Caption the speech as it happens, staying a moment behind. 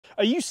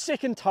Are you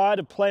sick and tired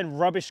of playing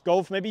rubbish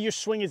golf? Maybe your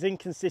swing is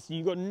inconsistent,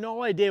 you've got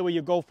no idea where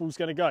your golf ball's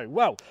gonna go.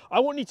 Well, I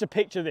want you to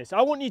picture this.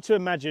 I want you to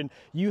imagine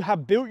you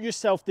have built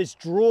yourself this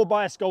draw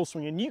bias golf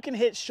swing and you can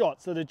hit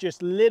shots that are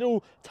just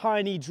little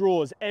tiny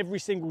draws every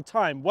single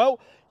time. Well,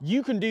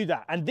 you can do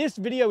that. And this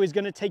video is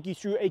gonna take you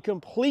through a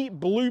complete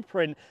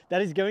blueprint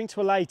that is going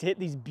to allow you to hit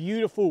these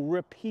beautiful,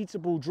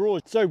 repeatable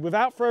draws. So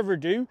without further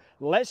ado,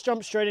 let's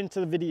jump straight into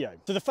the video.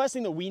 So the first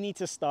thing that we need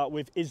to start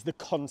with is the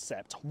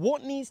concept.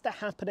 What needs to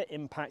happen at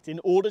impact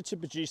in order to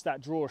produce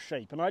that draw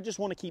shape? And I just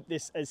want to keep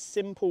this as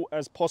simple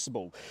as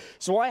possible.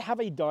 So I have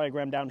a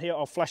diagram down here.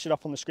 I'll flash it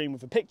up on the screen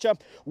with a picture.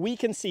 We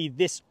can see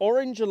this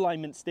orange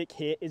alignment stick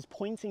here is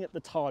pointing at the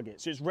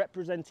target. So it's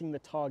representing the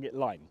target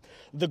line.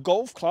 The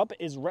golf club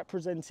is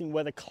representing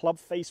where the club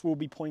face will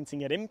be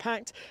pointing at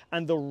impact,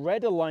 and the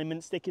red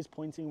alignment stick is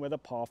pointing where the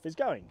path is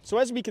going. So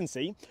as we can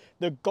see,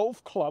 the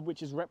golf club,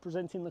 which is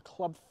representing the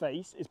club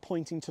face, is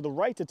pointing to the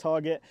right of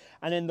target,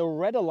 and then the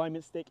red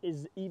alignment stick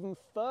is even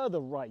further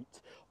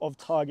right of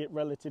target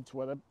relative to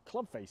where the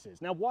club face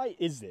is. Now, why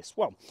is this?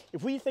 Well,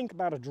 if we think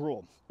about a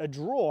draw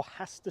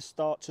has to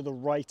start to the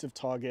right of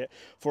target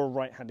for a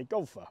right-handed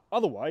golfer.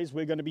 Otherwise,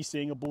 we're going to be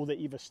seeing a ball that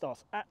either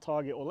starts at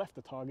target or left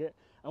of target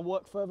and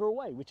work further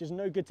away, which is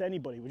no good to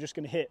anybody. We're just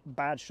going to hit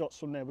bad shots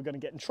from there. We're going to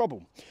get in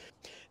trouble.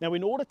 Now,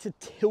 in order to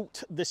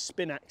tilt the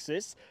spin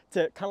axis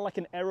to kind of like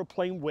an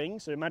aeroplane wing,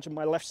 so imagine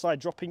my left side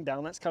dropping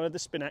down, that's kind of the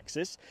spin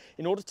axis.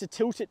 In order to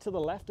tilt it to the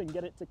left and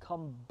get it to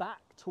come back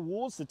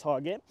towards the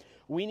target,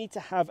 we need to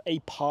have a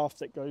path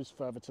that goes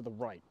further to the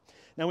right.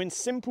 Now, in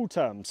simple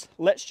terms,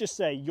 let's just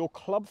say your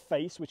club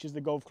face, which is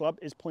the golf club,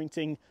 is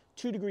pointing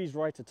 2 degrees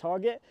right to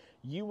target.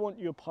 You want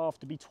your path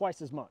to be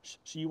twice as much.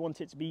 So you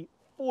want it to be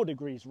 4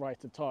 degrees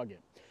right of target.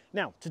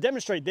 Now, to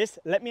demonstrate this,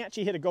 let me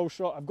actually hit a golf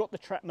shot. I've got the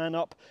TrackMan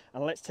up,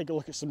 and let's take a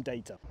look at some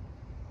data.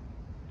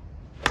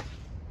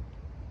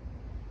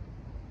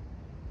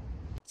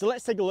 So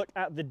let's take a look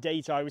at the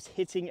data. I was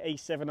hitting a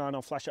 7-iron,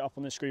 I'll flash it up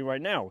on the screen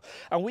right now.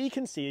 And we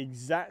can see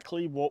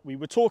exactly what we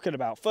were talking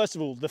about. First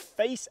of all, the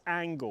face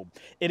angle.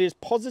 It is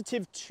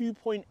positive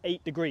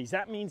 2.8 degrees.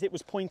 That means it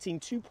was pointing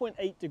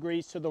 2.8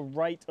 degrees to the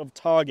right of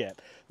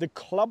target. The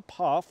club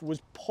path was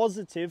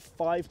positive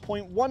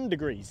 5.1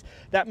 degrees.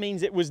 That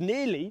means it was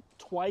nearly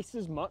twice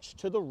as much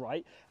to the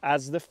right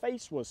as the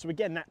face was. So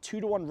again, that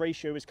 2-to-1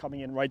 ratio is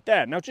coming in right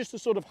there. Now, just to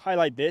sort of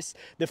highlight this,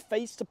 the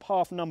face to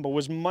path number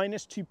was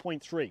minus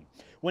 2.3.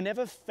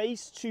 Whenever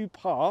face to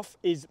path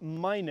is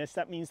minus,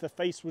 that means the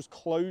face was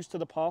close to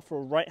the path for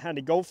a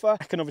right-handed golfer.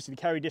 I can obviously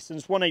carry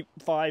distance.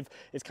 185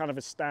 is kind of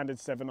a standard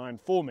 7-iron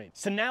for me.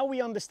 So now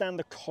we understand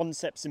the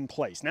concepts in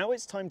place. Now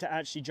it's time to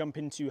actually jump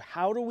into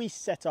how do we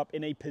set up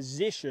in a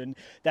position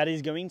that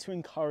is going to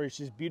encourage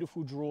this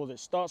beautiful draw that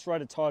starts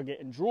right at target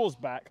and draws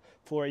back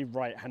for a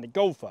right-handed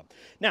golfer.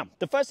 Now,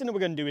 the first thing that we're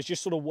going to do is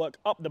just sort of work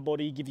up the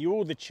body, give you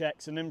all the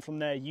checks, and then from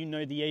there, you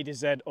know the A to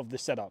Z of the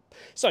setup.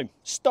 So,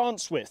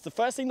 stance width. The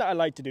first thing that I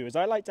like to do is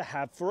I like to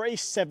have, for a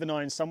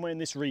 7-iron somewhere in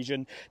this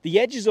region, the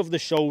edges of the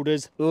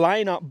shoulders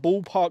line up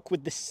ballpark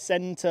with the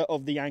center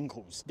of the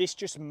ankles. This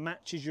just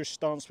matches your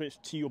stance width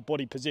to your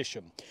body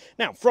position.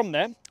 Now, from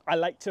there, I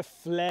like to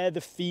flare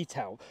the feet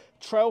out.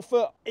 Trail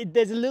foot,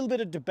 there's a little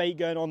bit of debate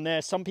going on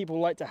there. Some people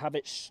like to have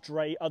it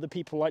straight, other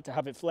people like to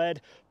have it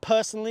flared.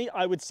 Personally,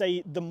 I would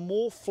say the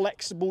more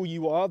flexible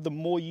you are, the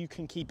more you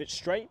can keep it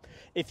straight.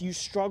 If you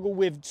struggle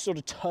with sort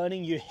of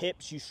turning your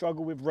hips, you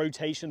struggle with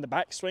rotation, the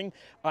backswing,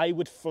 I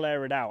would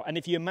flare it out. And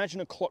if you imagine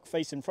a clock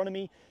face in front of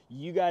me,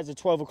 you guys are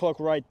 12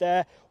 o'clock right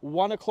there.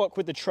 1 o'clock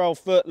with the trail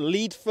foot,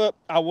 lead foot,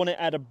 I want it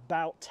at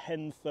about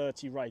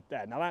 10:30 right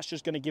there. Now that's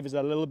just going to give us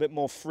a little bit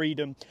more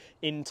freedom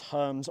in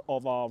terms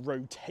of our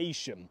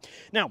rotation.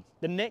 Now,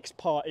 the next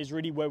part is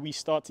really where we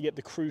start to get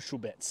the crucial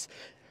bits.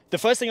 The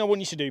first thing I want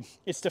you to do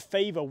is to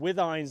favor with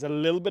irons a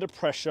little bit of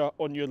pressure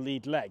on your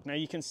lead leg. Now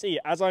you can see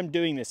as I'm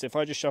doing this, if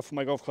I just shuffle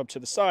my golf club to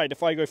the side,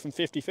 if I go from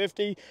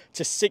 50-50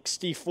 to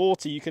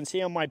 60-40, you can see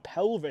how my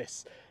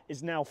pelvis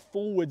is now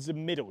forwards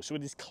and middle. So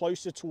it is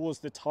closer towards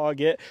the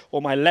target,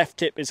 or my left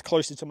hip is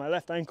closer to my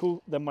left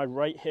ankle than my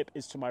right hip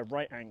is to my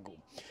right ankle.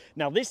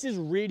 Now this is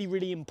really,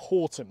 really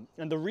important.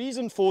 And the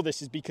reason for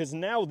this is because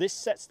now this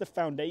sets the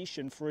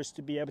foundation for us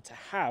to be able to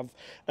have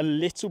a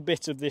little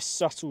bit of this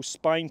subtle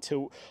spine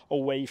tilt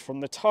away from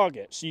the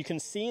target. So you can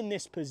see in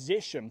this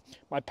position,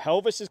 my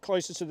pelvis is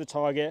closer to the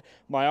target,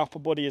 my upper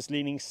body is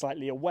leaning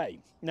slightly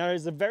away. Now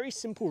there's a very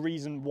simple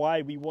reason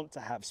why we want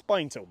to have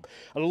spine tilt.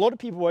 A lot of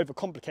people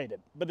overcomplicate it,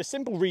 but the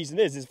simple reason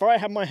is if I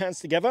have my hands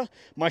together,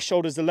 my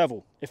shoulders are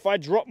level. If I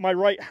drop my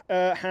right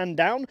hand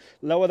down,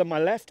 lower than my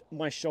left,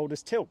 my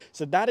shoulders tilt.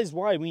 So that is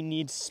why we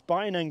need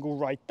spine angle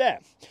right there.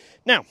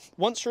 Now,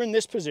 once you're in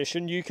this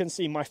position, you can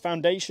see my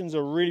foundations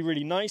are really,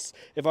 really nice.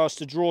 If I was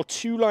to draw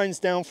 2 lines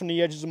down from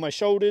the edges of my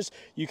shoulders,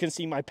 you can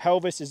see my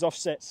pelvis is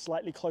offset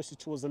slightly closer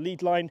towards the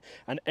lead line,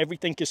 and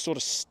everything is sort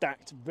of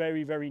stacked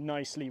very, very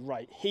nicely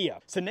right here.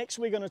 So next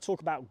we're going to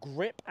talk about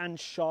grip and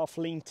shaft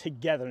lean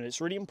together, and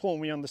it's really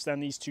important we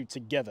understand these two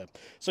together. together.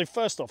 So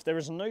first off, there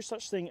is no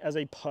such thing as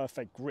a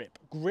perfect grip.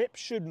 Grip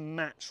should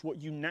match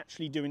what you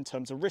naturally do in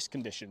terms of wrist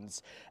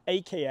conditions.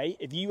 AKA,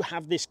 if you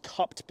have this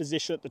cupped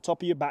position at the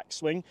top of your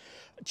backswing,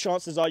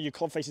 chances are your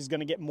club face is going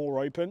to get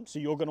more open, so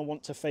you're going to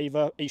want to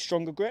favor a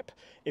stronger grip.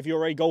 If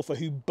you're a golfer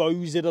who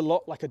bows it a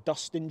lot, like a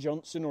Dustin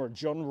Johnson or a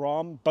John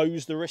Rahm,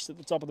 bows the wrist at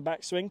the top of the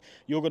backswing,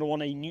 you're going to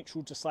want a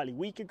neutral to slightly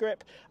weaker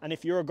grip. And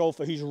if you're a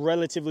golfer who's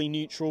relatively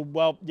neutral,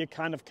 well, you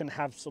kind of can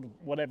have sort of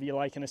whatever you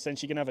like in a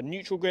sense. You can have a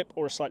neutral grip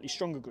or a slightly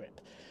stronger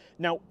grip.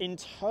 Now, in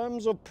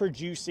terms of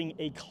producing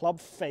a club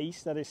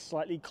face that is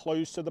slightly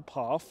close to the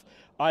path,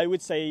 I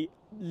would say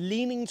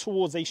leaning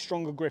towards a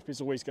stronger grip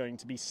is always going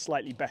to be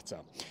slightly better.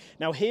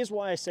 Now, here's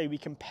why I say we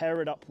can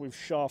pair it up with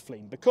shaft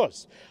lean,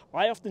 because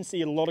I often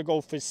see a lot of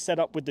golfers set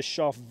up with the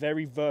shaft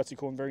very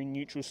vertical and very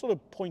neutral, sort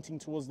of pointing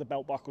towards the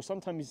belt buckle,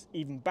 sometimes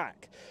even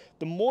back.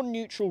 The more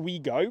neutral we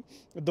go,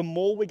 the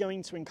more we're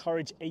going to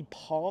encourage a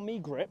palmy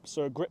grip,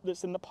 so a grip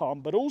that's in the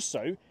palm, but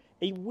also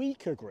a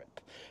weaker grip.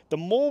 The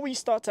more we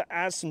start to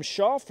add some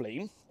shaft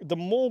lean, the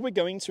more we're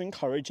going to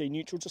encourage a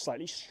neutral to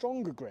slightly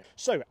stronger grip.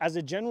 So as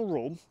a general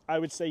rule, I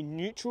would say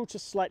neutral to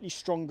slightly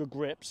stronger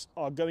grips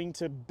are going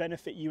to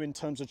benefit you in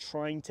terms of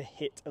trying to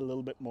hit a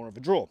little bit more of a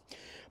draw.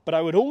 But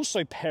I would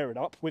also pair it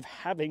up with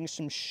having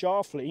some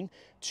shaft lean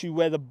to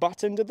where the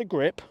butt end of the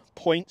grip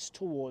points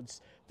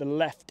towards the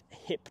left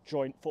hip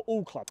joint for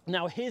all clubs.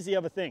 Now here's the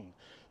other thing.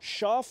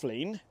 Shaft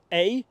lean,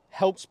 A,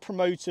 helps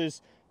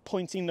promoters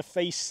pointing the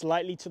face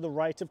slightly to the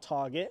right of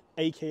target,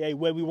 aka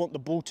where we want the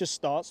ball to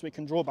start so it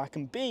can draw back,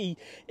 and B,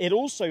 it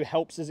also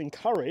helps us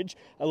encourage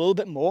a little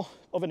bit more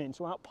of an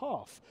in-to-out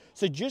path.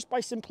 So just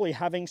by simply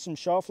having some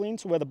shaft lean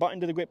to where the butt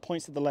end of the grip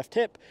points to the left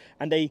hip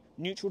and a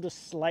neutral to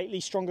slightly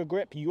stronger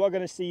grip, you are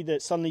going to see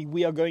that suddenly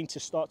we are going to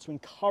start to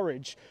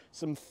encourage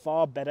some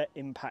far better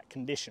impact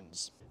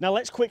conditions. Now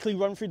let's quickly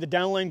run through the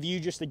downline view,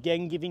 just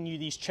again giving you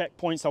these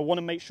checkpoints. I want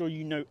to make sure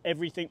you know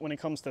everything when it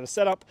comes to the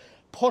setup.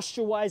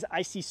 Posture-wise,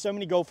 I see so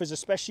many golfers,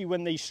 especially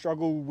when they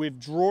struggle with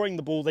drawing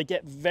the ball, they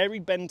get very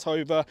bent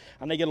over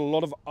and they get a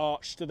lot of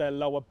arch to their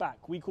lower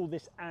back. We call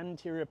this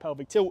anterior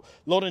pelvic tilt,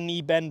 a lot of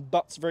knee bend,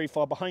 butt's very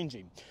far behind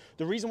you.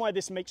 The reason why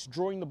this makes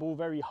drawing the ball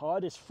very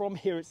hard is from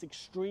here it's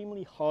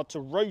extremely hard to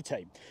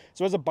rotate.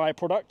 So as a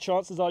byproduct,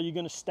 chances are you're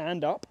going to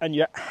stand up and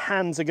your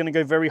hands are going to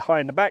go very high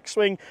in the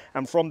backswing,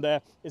 and from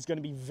there it's going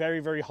to be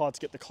very, very hard to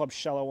get the club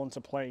shallow onto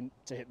plane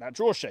to hit that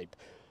draw shape.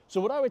 So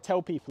what I would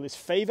tell people is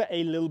favor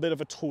a little bit of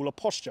a taller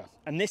posture.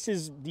 And this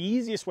is the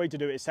easiest way to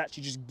do it, is to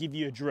actually just give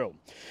you a drill.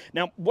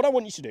 Now, what I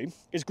want you to do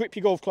is grip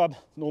your golf club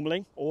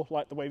normally, or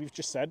like the way we've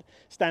just said,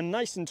 stand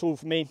nice and tall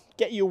for me,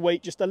 get your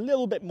weight just a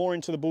little bit more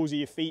into the balls of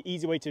your feet.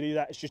 Easy way to do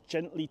that is just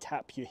gently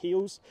tap your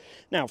heels.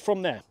 Now,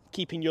 from there,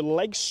 keeping your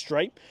legs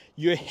straight,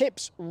 your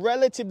hips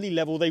relatively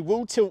level. They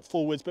will tilt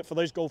forwards, but for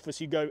those golfers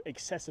who go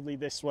excessively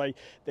this way,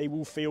 they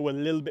will feel a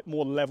little bit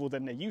more level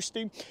than they used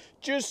to.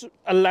 Just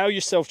allow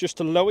yourself just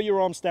to lower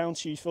your arms down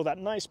so you feel that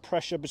nice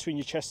pressure between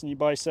your chest and your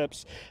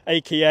biceps,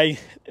 aka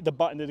the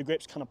butt end of the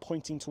grip's kind of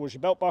pointing towards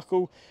your belt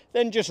buckle.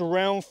 Then just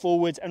round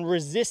forwards and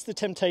resist the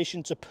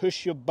temptation to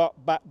push your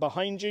butt back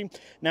behind you.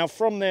 Now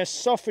from there,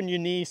 soften your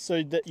knees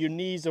so that your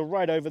knees are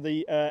right over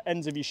the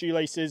ends of your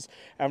shoelaces,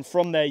 and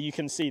from there you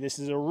can see this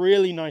is a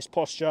really nice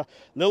posture, a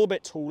little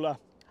bit taller,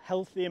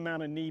 healthy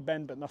amount of knee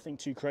bend, but nothing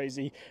too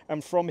crazy.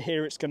 And from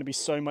here, it's going to be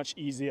so much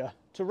easier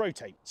to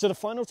rotate. So the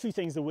final two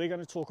things that we're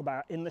going to talk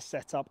about in the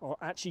setup are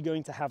actually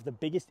going to have the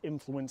biggest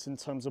influence in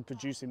terms of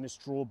producing this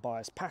draw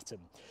bias pattern.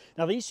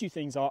 Now, these two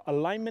things are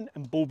alignment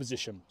and ball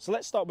position. So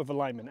let's start with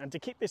alignment. And to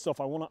kick this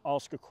off, I want to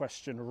ask a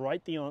question.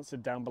 Write the answer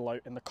down below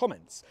in the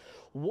comments.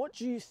 What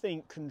do you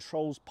think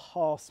controls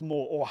paths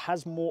more, or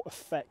has more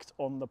effect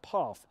on the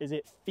path? Is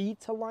it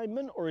feet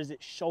alignment or is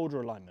it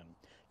shoulder alignment?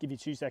 Give you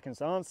 2 seconds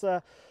to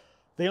answer.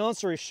 The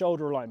answer is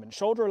shoulder alignment.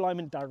 Shoulder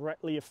alignment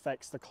directly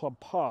affects the club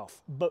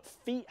path, but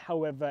feet,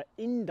 however,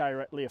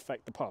 indirectly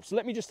affect the path. So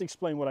let me just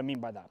explain what I mean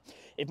by that.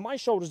 If my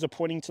shoulders are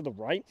pointing to the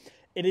right,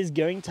 it is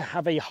going to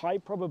have a high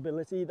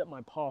probability that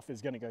my path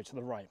is going to go to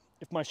the right.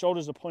 If my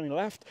shoulders are pointing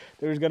left,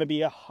 there is going to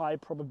be a high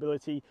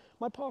probability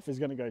my path is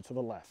going to go to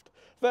the left.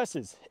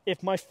 Versus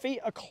if my feet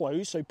are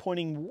closed, so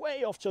pointing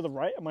way off to the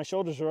right, and my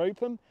shoulders are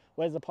open,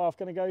 where's the path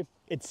going to go?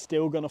 It's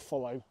still going to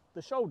follow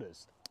the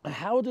shoulders.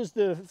 How does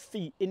the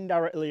feet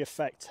indirectly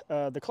affect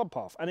the club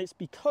path? And it's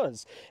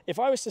because if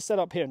I was to set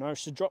up here and I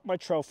was to drop my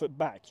trail foot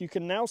back, you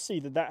can now see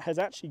that that has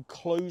actually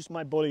closed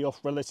my body off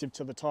relative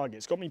to the target.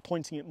 It's got me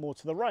pointing it more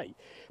to the right,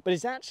 but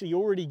it's actually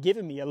already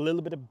given me a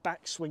little bit of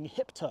backswing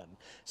hip turn.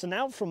 So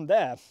now from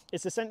there,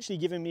 it's essentially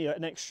giving me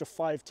an extra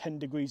 5-10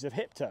 degrees of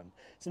hip turn.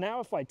 So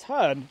now if I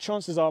turn,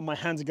 chances are my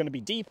hands are going to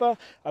be deeper.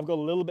 I've got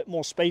a little bit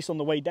more space on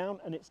the way down,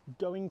 and it's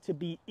going to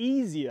be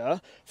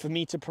easier for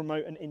me to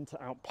promote an in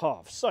to out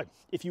path. So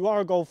if if you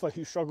are a golfer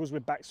who struggles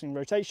with backswing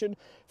rotation,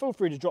 feel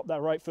free to drop that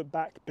right foot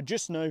back, but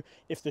just know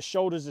if the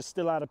shoulders are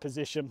still out of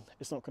position,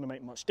 it's not going to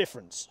make much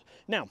difference.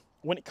 Now,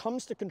 when it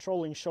comes to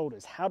controlling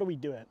shoulders, how do we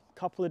do it? A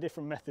couple of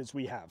different methods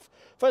we have.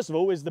 First of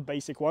all is the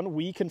basic one.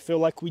 We can feel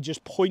like we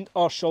just point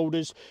our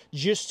shoulders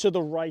just to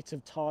the right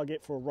of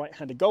target for a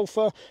right-handed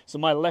golfer. So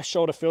my left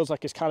shoulder feels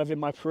like it's kind of in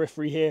my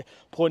periphery here,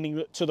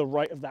 pointing to the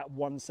right of that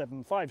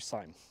 175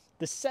 sign.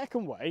 The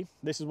second way,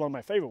 this is one of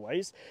my favorite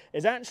ways,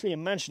 is actually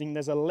imagining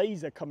there's a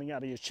laser coming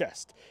out of your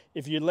chest.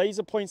 If your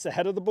laser points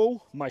ahead of the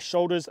ball, my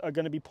shoulders are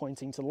going to be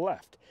pointing to the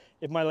left.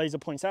 If my laser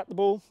points at the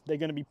ball, they're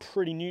going to be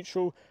pretty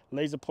neutral.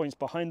 Laser points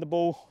behind the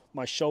ball,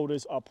 my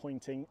shoulders are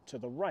pointing to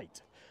the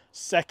right.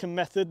 Second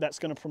method, that's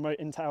going to promote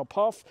into our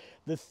path.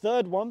 The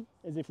third one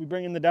is if we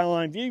bring in the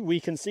downline view,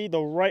 we can see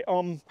the right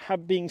arm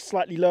being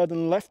slightly lower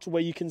than the left,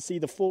 where you can see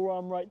the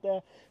forearm right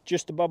there,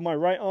 just above my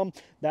right arm.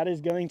 That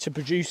is going to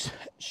produce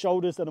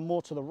shoulders that are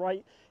more to the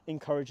right,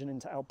 encouraging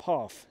into our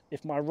path.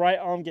 If my right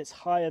arm gets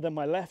higher than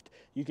my left,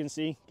 you can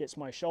see gets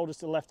my shoulders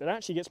to the left. It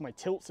actually gets my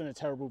tilts in a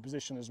terrible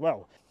position as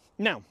well.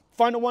 Now,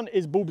 final one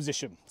is ball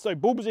position. So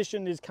ball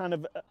position is kind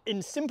of,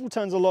 in simple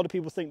terms, a lot of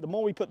people think the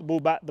more we put the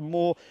ball back, the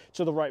more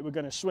to the right we're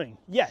going to swing.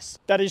 Yes,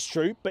 that is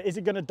true, but is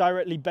it going to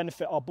directly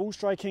benefit our ball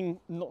striking?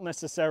 Not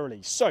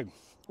necessarily. So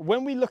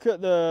when we look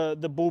at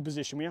the ball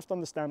position, we have to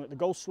understand that the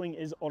golf swing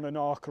is on an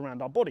arc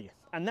around our body,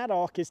 and that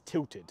arc is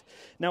tilted.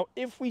 Now,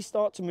 if we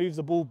start to move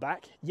the ball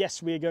back,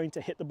 yes, we are going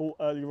to hit the ball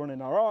earlier on in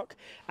our arc,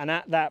 and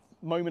at that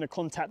moment of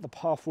contact, the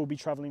path will be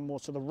traveling more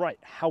to the right.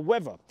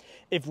 However,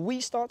 if we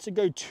start to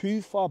go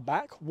too far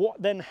back,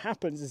 what then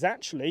happens is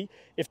actually,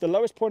 if the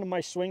lowest point of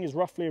my swing is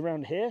roughly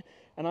around here,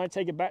 and I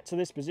take it back to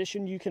this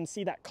position, you can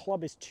see that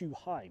club is too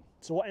high.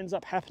 So what ends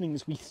up happening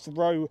is we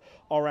throw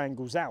our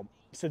angles out.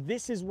 So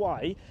this is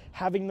why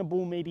having the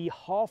ball maybe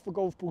half a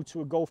golf ball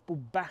to a golf ball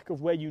back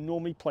of where you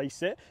normally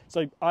place it.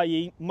 So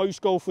i.e.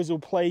 most golfers will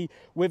play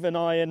with an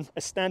iron. A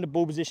standard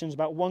ball position is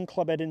about one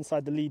club head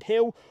inside the lead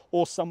heel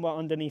or somewhere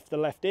underneath the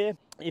left ear.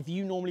 If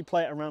you normally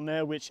play it around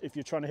there, which if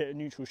you're trying to hit a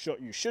neutral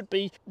shot, you should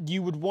be,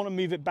 you would want to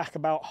move it back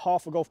about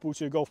half a golf ball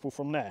to a golf ball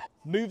from there.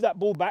 Move that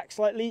ball back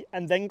slightly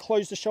and then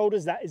close the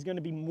shoulders. That is going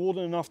to be more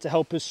than enough to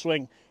help us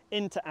swing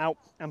into out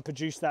and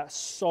produce that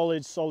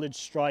solid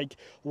strike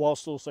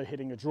whilst also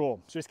hitting a draw.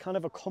 So it's kind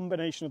of a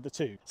combination of the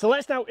two. So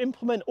let's now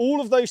implement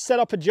all of those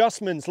setup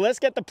adjustments. Let's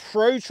get the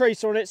Pro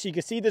Tracer on it so you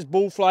can see this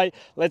ball flight.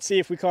 Let's see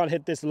if we can't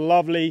hit this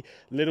lovely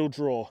little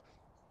draw.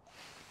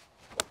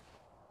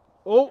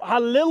 Oh,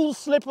 a little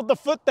slip of the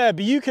foot there,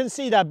 but you can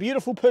see that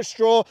beautiful push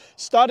draw,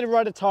 started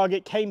right at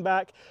target, came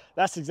back.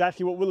 That's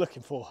exactly what we're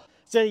looking for.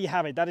 So there you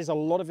have it. That is a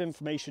lot of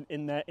information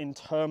in there in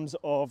terms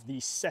of the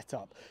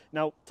setup.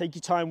 Now, take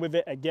your time with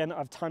it. Again,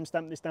 I've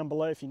timestamped this down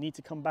below. If you need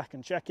to come back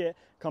and check it,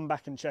 come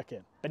back and check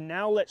it. But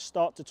now let's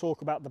start to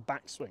talk about the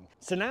backswing.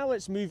 So now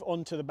let's move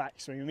on to the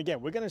backswing. And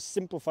again, we're going to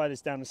simplify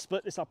this down and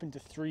split this up into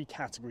 3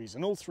 categories.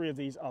 And all 3 of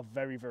these are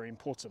very, very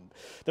important.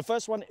 The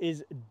first one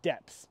is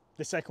depth.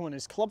 The second one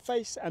is club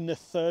face, and the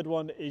third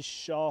one is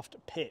shaft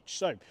pitch.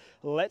 So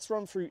let's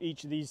run through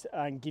each of these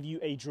and give you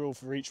a drill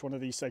for each one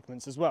of these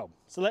segments as well.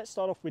 So let's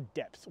start off with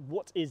depth.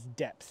 What is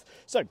depth?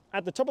 So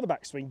at the top of the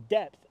backswing,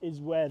 depth is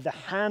where the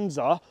hands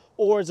are,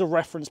 or as a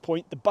reference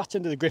point, the butt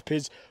end of the grip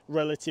is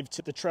relative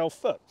to the trail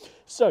foot.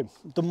 So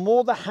the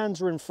more the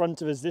hands are in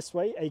front of us this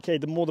way, aka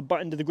the more the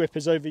butt end of the grip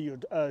is over your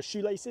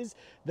shoelaces,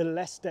 the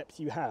less depth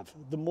you have.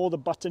 The more the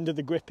butt end of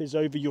the grip is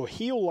over your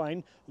heel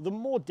line, the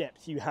more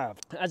depth you have.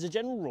 As a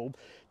general rule,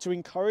 to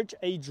encourage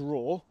a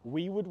draw,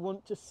 we would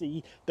want to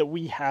see that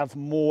we have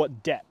more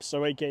depth.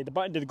 So aka the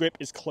butt end of the grip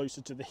is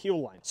closer to the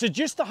heel line. So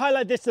just to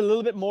highlight this a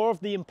little bit more of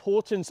the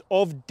importance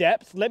of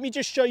depth, let me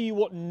just show you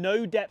what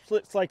no depth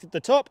looks like at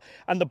the top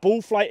and the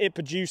ball flight it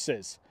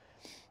produces.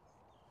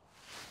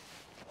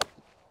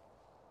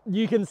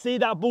 You can see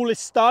that ball is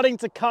starting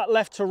to cut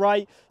left to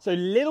right. So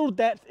little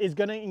depth is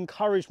going to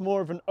encourage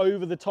more of an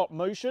over the top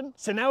motion.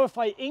 So now if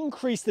I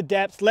increase the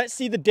depth, let's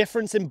see the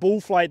difference in ball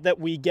flight that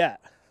we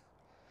get.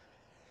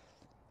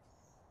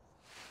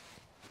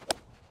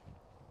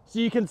 So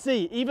you can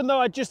see, even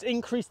though I just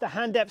increased the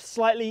hand depth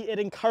slightly, it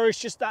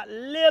encouraged just that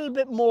little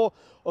bit more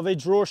of a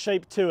draw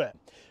shape to it.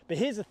 But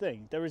here's the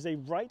thing, there is a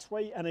right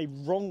way and a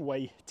wrong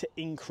way to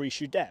increase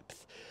your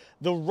depth.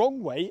 The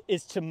wrong way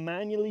is to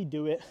manually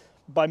do it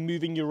by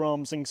moving your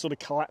arms and sort of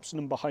collapsing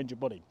them behind your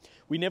body.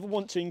 We never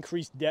want to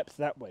increase depth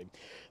that way.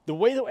 The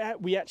way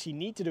that we actually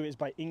need to do it is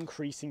by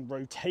increasing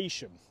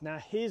rotation. Now,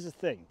 here's the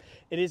thing.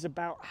 It is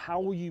about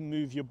how you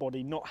move your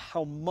body, not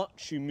how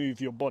much you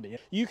move your body.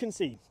 You can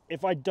see,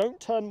 if I don't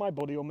turn my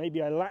body, or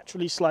maybe I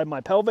laterally slide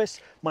my pelvis,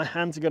 my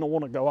hands are going to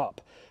want to go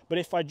up. But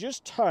if I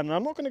just turn, and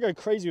I'm not going to go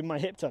crazy with my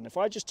hip turn, if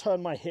I just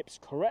turn my hips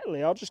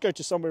correctly, I'll just go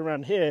to somewhere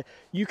around here,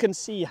 you can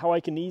see how I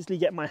can easily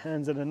get my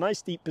hands in a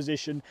nice deep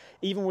position,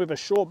 even with a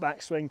short backswing,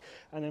 backswing,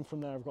 and then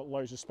from there I've got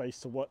loads of space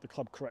to work the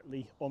club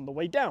correctly on the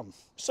way down.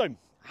 So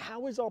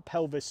how is our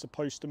pelvis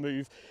supposed to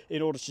move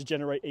in order to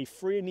generate a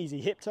free and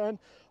easy hip turn,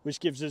 which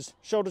gives us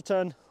shoulder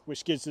turn,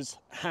 which gives us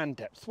hand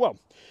depth? Well,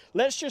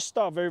 let's just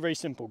start very, very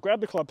simple. Grab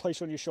the club,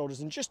 place it on your shoulders,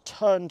 and just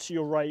turn to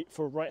your right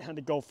for a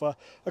right-handed golfer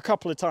a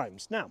couple of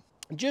times. Now,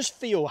 just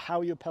feel how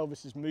your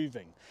pelvis is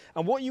moving.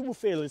 And what you will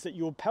feel is that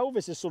your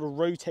pelvis is sort of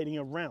rotating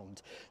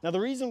around. Now,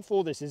 the reason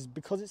for this is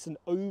because it's an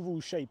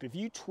oval shape. If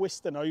you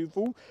twist an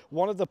oval,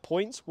 one of the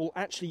points will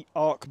actually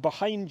arc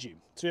behind you.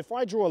 So if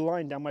I draw a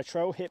line down my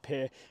trail hip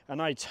here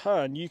and I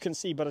turn, you can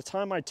see by the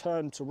time I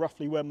turn to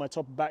roughly where my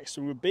top of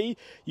backswing would be,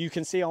 you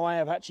can see how I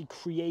have actually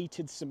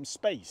created some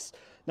space.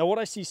 Now, what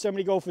I see so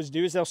many golfers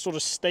do is they'll sort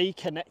of stay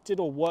connected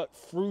or work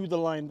through the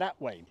line that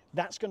way.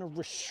 That's going to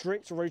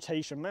restrict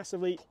rotation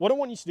massively. What I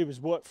want you to do is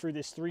work through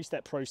this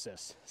three-step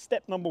process.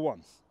 Step number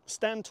one,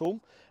 stand tall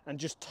and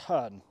just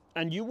turn.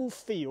 And you will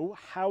feel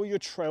how your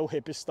trail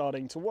hip is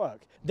starting to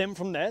work. Then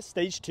from there,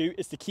 stage two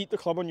is to keep the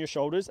club on your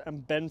shoulders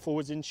and bend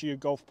forwards into your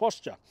golf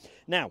posture.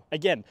 Now,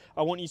 again,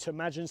 I want you to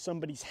imagine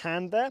somebody's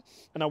hand there,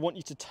 and I want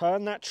you to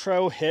turn that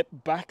trail hip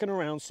back and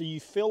around so you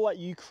feel like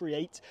you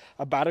create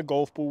about a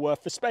golf ball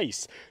worth of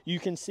space. You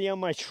can see how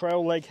my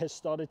trail leg has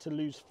started to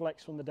lose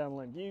flex from the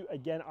downline view.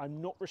 Again,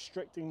 I'm not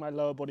restricting my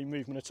lower body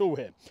movement at all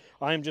here.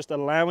 I am just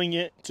allowing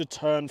it to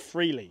turn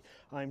freely.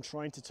 I'm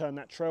trying to turn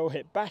that trail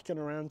hip back and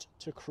around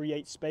to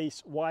create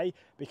space. Why?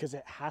 Because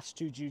it has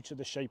to due to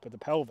the shape of the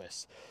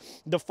pelvis.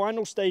 The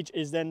final stage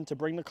is then to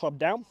bring the club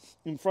down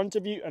in front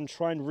of you and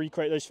try and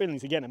recreate those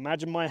feelings. Again,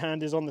 imagine my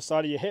hand is on the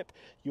side of your hip.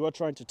 You are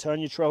trying to turn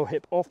your trail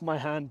hip off my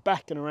hand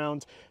back and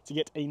around to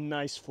get a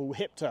nice full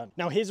hip turn.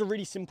 Now, here's a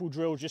really simple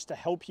drill just to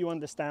help you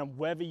understand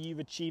whether you've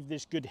achieved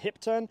this good hip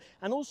turn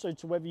and also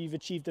to whether you've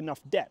achieved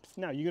enough depth.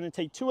 Now, you're going to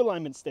take two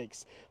alignment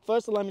sticks.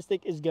 First alignment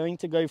stick is going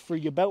to go through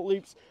your belt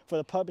loops. For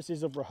the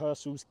purposes of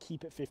rehearsals,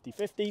 keep it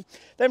 50-50.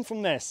 Then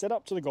from there, set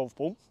up to the golf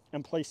ball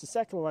and place the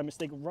second alignment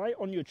stick right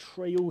on your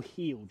trail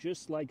heel,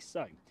 just like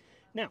so.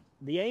 Now,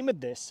 the aim of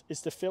this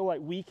is to feel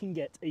like we can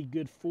get a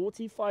good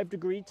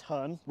 45-degree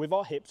turn with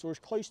our hips, or as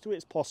close to it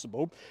as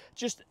possible,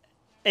 just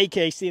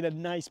aka seeing a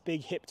nice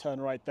big hip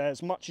turn right there,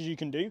 as much as you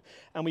can do.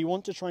 And we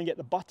want to try and get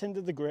the butt end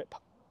of the grip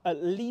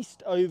at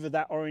least over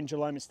that orange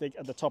alignment stick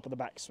at the top of the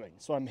backswing.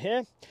 So I'm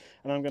here,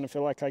 and I'm going to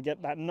feel like I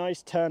get that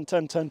nice turn,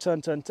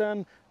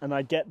 and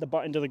I get the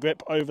butt end of the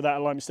grip over that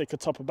alignment stick at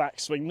the top of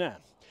backswing there.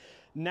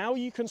 Now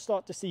you can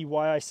start to see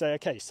why I say,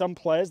 okay, some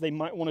players, they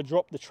might want to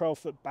drop the trail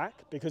foot back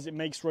because it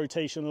makes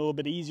rotation a little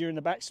bit easier in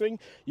the backswing.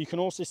 You can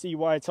also see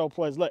why I tell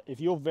players, look, if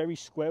you're very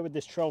square with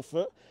this trail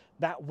foot,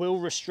 that will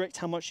restrict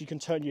how much you can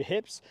turn your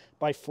hips.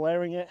 By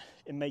flaring it,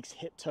 it makes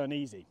hip turn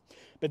easy.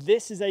 But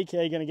this is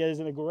AKA going to get us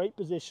in a great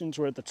position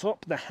to where at the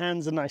top, the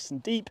hands are nice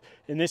and deep.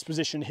 In this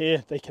position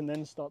here, they can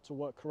then start to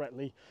work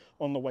correctly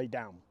on the way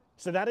down.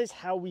 So that is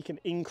how we can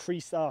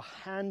increase our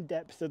hand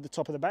depth at the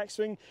top of the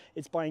backswing.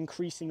 It's by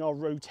increasing our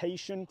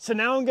rotation. So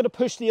now I'm going to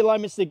push the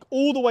alignment stick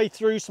all the way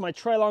through so my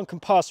trail arm can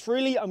pass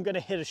freely. I'm going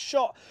to hit a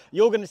shot.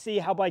 You're going to see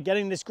how by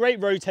getting this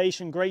great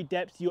rotation, great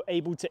depth, you're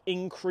able to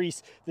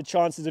increase the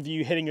chances of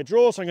you hitting a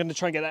draw. So I'm going to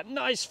try and get that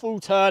nice full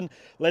turn.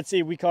 Let's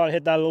see if we can't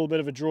hit that little bit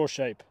of a draw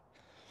shape.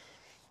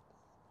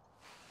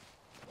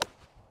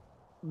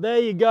 There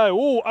you go.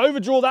 Oh,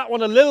 overdraw that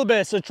one a little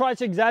bit. So try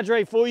to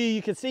exaggerate for you.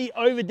 You can see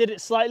overdid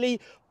it slightly,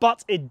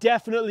 but it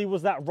definitely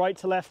was that right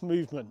to left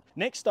movement.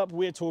 Next up,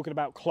 we're talking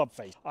about club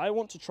face. I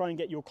want to try and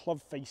get your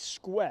club face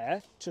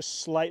square to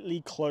slightly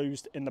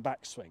closed in the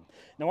backswing.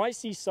 Now I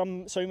see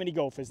so many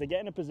golfers, they get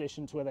in a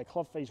position to where their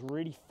club face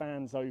really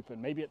fans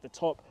open. Maybe at the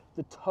top,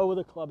 the toe of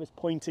the club is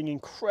pointing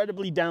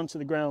incredibly down to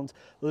the ground.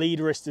 Lead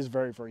wrist is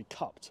very, very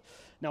cupped.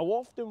 Now,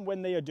 often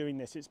when they are doing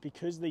this, it's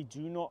because they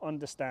do not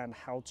understand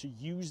how to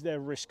use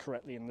their wrist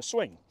correctly in the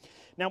swing.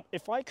 Now,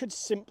 if I could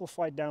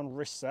simplify down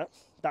wrist set,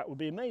 that would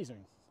be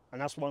amazing. And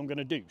that's what I'm going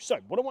to do. So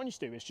what I want you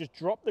to do is just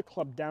drop the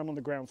club down on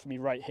the ground for me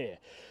right here.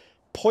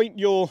 Point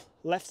your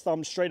left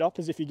thumb straight up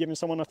as if you're giving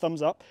someone a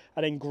thumbs up,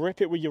 and then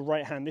grip it with your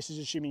right hand. This is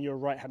assuming you're a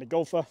right-handed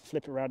golfer.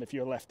 Flip it around if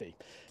you're a lefty.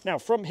 Now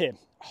from here,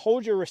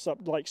 hold your wrist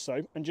up like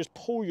so and just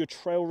pull your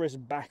trail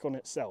wrist back on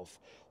itself.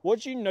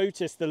 What do you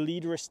notice the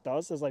lead wrist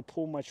does as I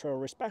pull my trail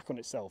wrist back on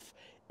itself?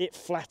 It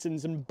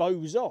flattens and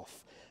bows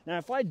off. Now,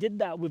 if I did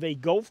that with a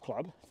golf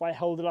club, if I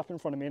held it up in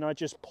front of me and I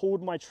just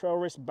pulled my trail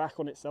wrist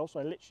back on itself, so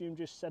I literally am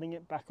just setting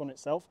it back on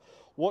itself,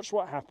 watch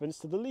what happens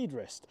to the lead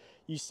wrist.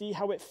 You see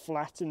how it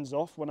flattens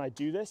off when I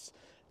do this?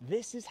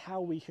 This is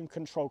how we can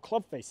control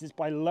club faces,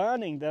 by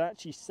learning that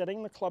actually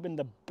setting the club in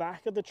the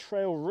back of the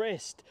trail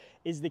wrist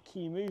is the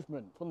key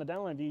movement. From the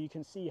downline view, you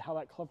can see how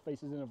that club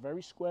face is in a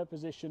very square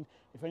position.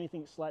 If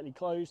anything, slightly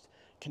closed.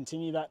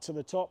 Continue that to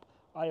the top.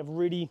 I have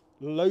really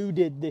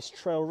loaded this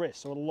trail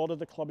wrist, so a lot of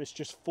the club is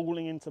just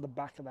falling into the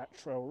back of that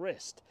trail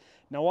wrist.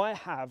 Now I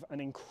have an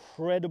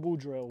incredible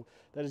drill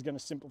that is going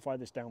to simplify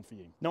this down for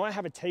you. Now I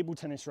have a table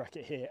tennis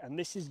racket here, and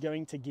this is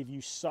going to give you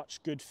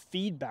such good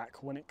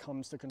feedback when it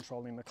comes to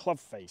controlling the club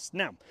face.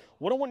 Now,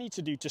 what I want you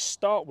to do to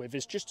start with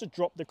is just to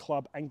drop the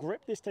club and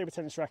grip this table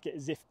tennis racket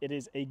as if it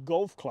is a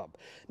golf club.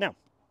 Now,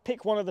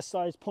 pick one of the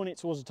sides, point it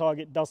towards the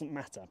target, doesn't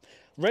matter.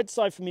 Red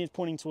side for me is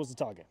pointing towards the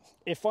target.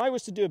 If I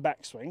was to do a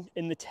backswing,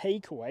 in the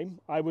takeaway,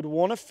 I would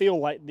want to feel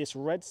like this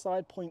red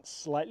side points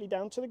slightly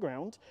down to the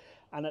ground,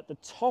 and at the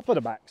top of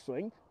the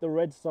backswing, the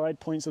red side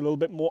points a little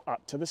bit more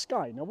up to the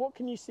sky. Now, what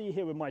can you see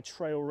here with my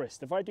trail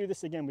wrist? If I do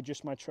this again with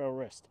just my trail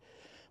wrist,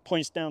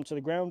 points down to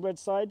the ground, red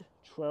side,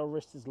 trail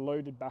wrist is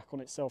loaded back on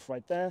itself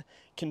right there,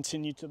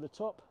 continue to the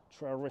top,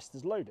 trail wrist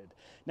is loaded.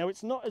 Now,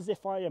 it's not as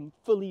if I am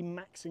fully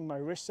maxing my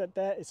wrist set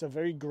there, it's a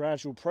very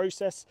gradual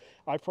process.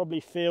 I probably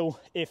feel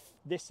if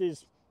this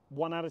is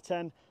 1 out of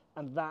 10,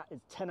 and that is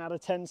 10 out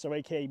of 10, so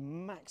aka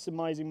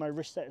maximizing my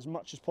wrist set as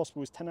much as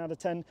possible is 10 out of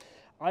 10.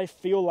 I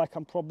feel like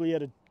I'm probably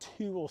at a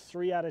 2 or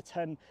 3 out of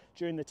 10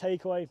 during the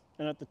takeaway,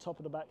 and at the top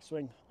of the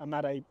backswing, I'm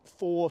at a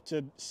 4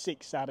 to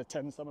 6 out of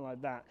 10, something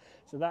like that.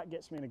 So that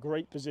gets me in a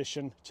great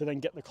position to then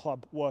get the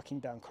club working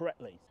down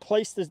correctly.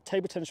 Place the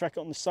table tennis racket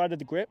on the side of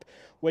the grip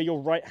where your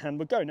right hand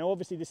would go. Now,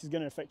 obviously, this is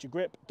going to affect your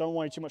grip. Don't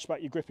worry too much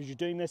about your grip as you're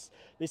doing this.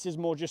 This is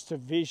more just to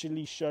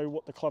visually show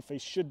what the club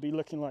face should be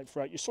looking like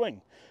throughout your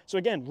swing. So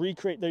again,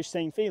 recreate those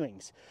same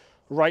feelings.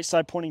 Right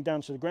side pointing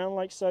down to the ground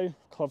like so,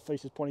 club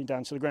face is pointing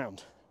down to the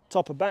ground.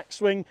 Top of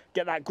backswing,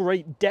 get that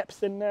great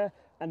depth in there,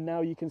 and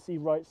now you can see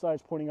right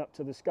side's pointing up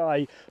to the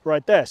sky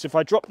right there. So if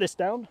I drop this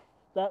down,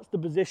 that's the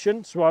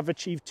position. So I've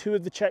achieved 2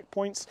 of the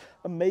checkpoints,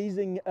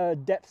 amazing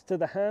depth to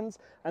the hands,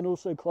 and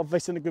also club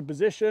face in a good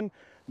position.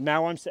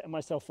 Now I'm setting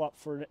myself up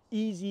for an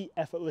easy,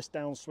 effortless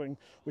downswing,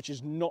 which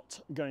is not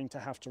going to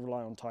have to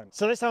rely on time.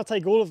 So let's now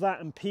take all of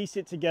that and piece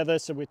it together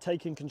so we're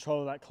taking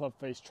control of that club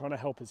face, trying to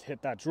help us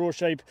hit that draw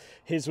shape.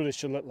 Here's what it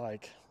should look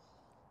like.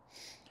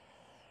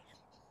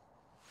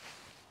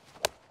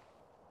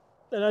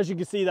 And as you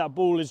can see, that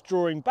ball is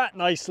drawing back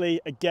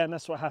nicely. Again,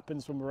 that's what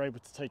happens when we're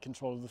able to take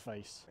control of the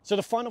face. So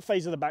the final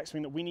phase of the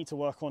backswing that we need to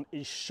work on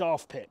is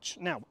shaft pitch.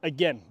 Now,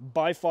 again,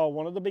 by far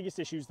one of the biggest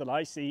issues that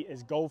I see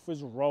is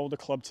golfers roll the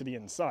club to the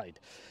inside.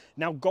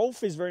 Now,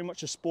 golf is very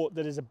much a sport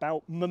that is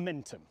about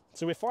momentum.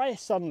 So if I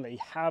suddenly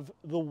have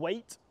the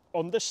weight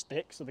on the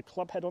stick, so the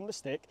club head on the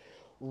stick,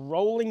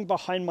 rolling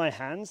behind my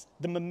hands,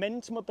 the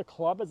momentum of the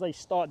club as they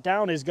start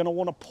down is going to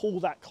want to pull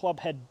that club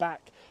head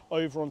back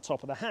over on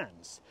top of the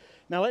hands.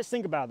 Now let's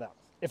think about that.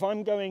 If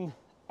I'm going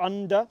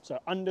under, so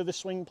under the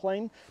swing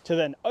plane to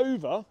then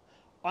over,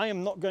 I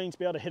am not going to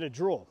be able to hit a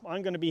draw.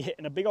 I'm going to be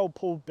hitting a big old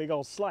pull, big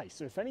old slice.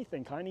 So if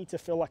anything, I need to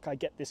feel like I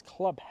get this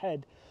club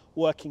head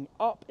working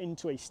up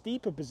into a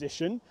steeper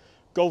position.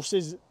 Golf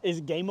is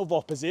a game of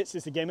opposites,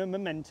 it's a game of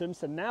momentum.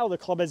 So now the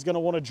club is going to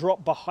want to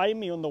drop behind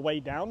me on the way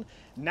down.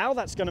 Now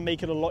that's going to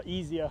make it a lot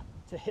easier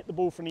to hit the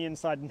ball from the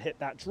inside and hit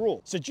that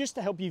draw. So just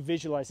to help you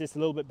visualize this a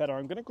little bit better,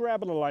 I'm going to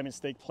grab an alignment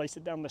stick, place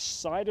it down the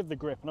side of the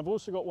grip, and I've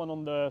also got one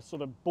on the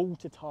sort of ball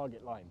to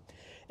target line.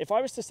 If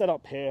I was to set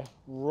up here,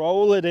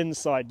 roll it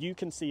inside, you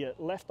can see it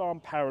left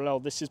arm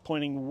parallel, this is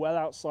pointing well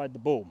outside the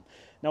ball.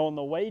 Now on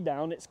the way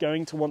down, it's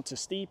going to want to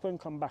steepen,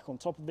 come back on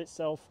top of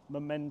itself,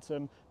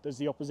 momentum, does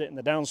the opposite in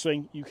the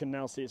downswing, you can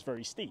now see it's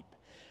very steep.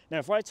 Now,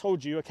 if I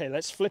told you, okay,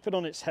 let's flip it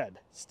on its head,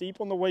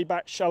 steep on the way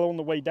back, shallow on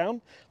the way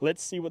down,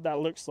 let's see what that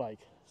looks like.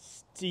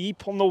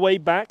 Steep on the way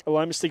back,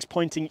 alignment stick's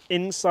pointing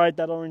inside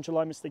that orange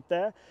alignment stick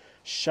there.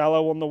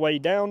 Shallow on the way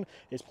down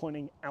is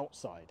pointing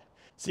outside.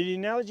 So the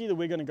analogy that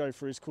we're going to go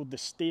through is called the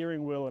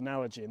steering wheel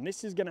analogy, and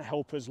this is going to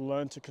help us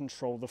learn to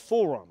control the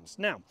forearms.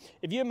 Now,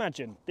 if you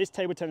imagine this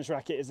table tennis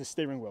racket is a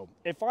steering wheel.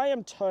 If I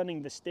am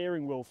turning the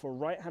steering wheel for a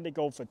right-handed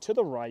golfer to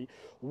the right,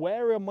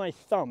 where are my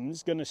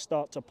thumbs going to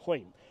start to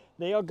point?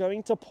 They are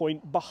going to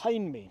point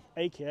behind me,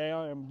 aka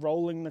I am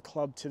rolling the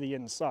club to the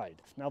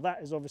inside. Now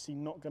that is obviously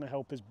not going to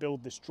help us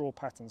build this draw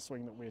pattern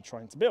swing that we're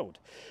trying to build.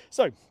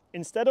 So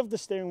instead of the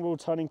steering wheel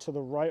turning to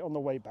the right on the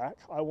way back,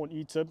 I want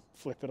you to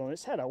flip it on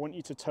its head. I want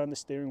you to turn the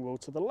steering wheel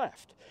to the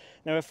left.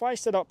 Now if I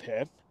sit up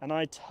here and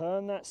I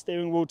turn that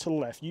steering wheel to the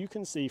left, you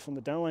can see from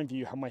the downline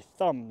view how my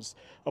thumbs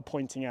are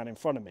pointing out in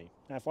front of me.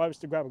 Now if I was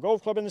to grab a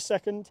golf club in a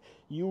second,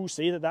 you will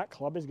see that that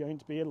club is going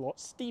to be a lot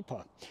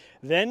steeper.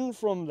 Then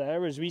from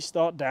there, as we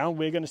start down,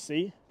 we're going to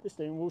see the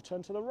steering wheel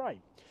turn to the right.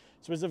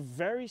 So as a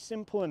very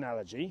simple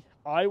analogy,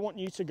 I want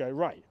you to go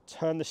right,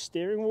 turn the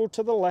steering wheel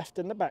to the left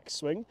in the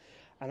backswing,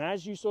 and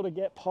as you sort of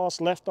get past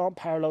left arm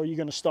parallel, you're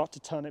going to start to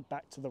turn it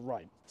back to the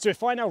right. So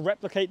if I now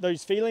replicate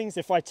those feelings,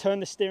 if I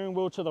turn the steering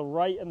wheel to the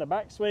right in the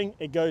backswing,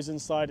 it goes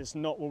inside. It's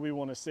not what we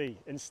want to see.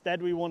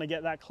 Instead, we want to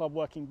get that club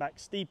working back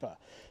steeper.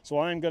 So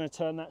I'm going to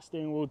turn that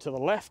steering wheel to the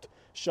left.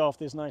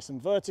 Shaft is nice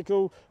and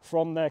vertical.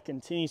 From there,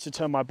 continue to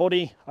turn my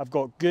body. I've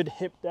got good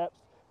hip depth,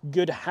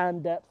 good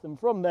hand depth, and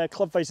from there,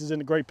 club face is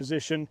in a great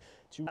position.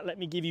 Let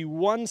me give you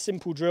one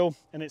simple drill,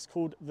 and it's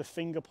called the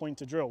finger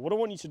pointer drill. What I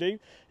want you to do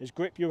is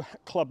grip your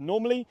club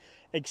normally,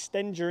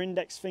 extend your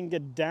index finger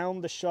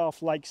down the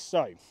shaft like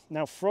so.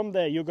 Now from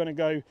there, you're going to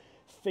go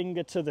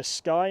finger to the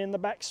sky in the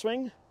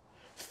backswing,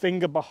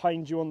 finger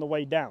behind you on the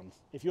way down.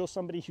 If you're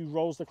somebody who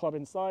rolls the club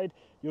inside,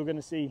 you're going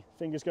to see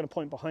finger's going to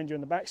point behind you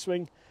in the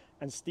backswing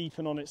and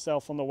steepen on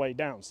itself on the way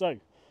down. So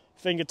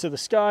finger to the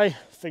sky,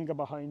 finger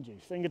behind you,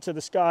 finger to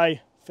the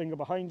sky, finger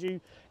behind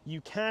you. You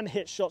can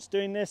hit shots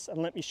doing this,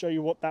 and let me show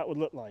you what that would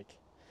look like.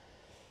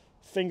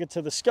 finger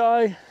to the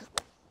sky,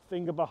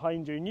 finger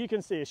behind you, and you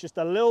can see it's just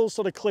a little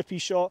sort of clippy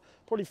shot,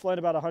 probably flown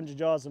about 100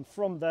 yards, and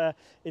from there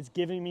it's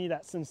giving me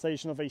that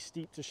sensation of a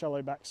steep to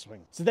shallow backswing.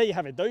 So there you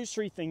have it. Those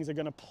three things are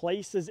going to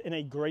place us in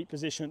a great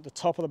position at the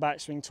top of the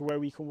backswing to where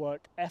we can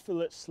work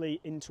effortlessly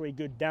into a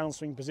good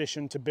downswing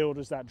position to build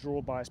us that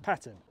draw bias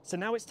pattern. So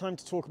now it's time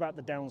to talk about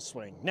the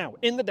downswing. Now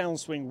in the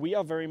downswing we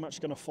are very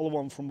much going to follow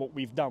on from what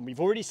we've done. We've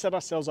already set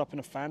ourselves up in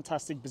a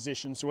fantastic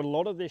position, so a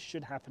lot of this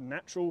should happen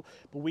natural,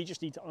 but we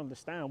just need to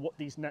understand what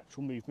these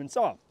natural movements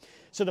are.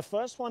 So the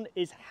first one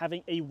is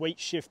having a weight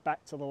shift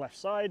back to the left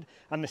side,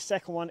 and the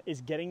second one is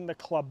getting the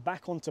club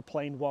back onto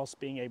plane whilst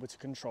being able to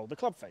control the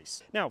club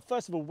face. Now,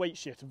 first of all, weight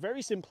shift.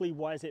 Very simply,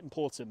 why is it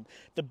important?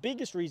 The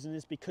biggest reason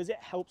is because it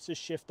helps us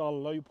shift our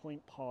low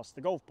point past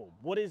the golf ball.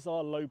 What is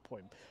our low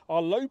point?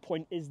 Our low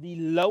point is the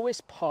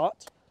lowest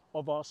part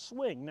of our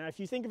swing. Now, if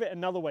you think of it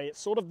another way, it's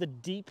sort of the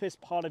deepest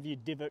part of your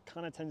divot,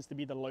 kind of tends to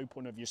be the low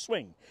point of your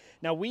swing.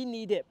 Now, we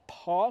need it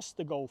past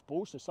the golf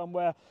ball, so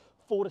somewhere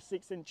 4 to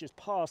 6 inches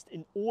past,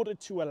 in order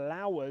to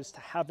allow us to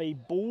have a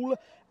ball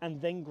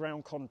and then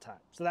ground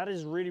contact. So that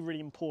is really, really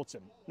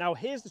important. Now,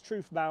 here's the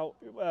truth about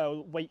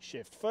weight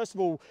shift. First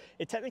of all,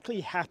 it technically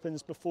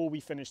happens before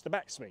we finish the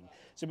backswing.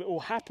 So it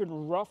will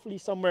happen roughly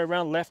somewhere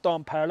around left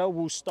arm parallel.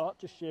 We'll start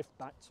to shift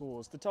back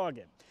towards the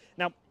target.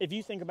 Now, if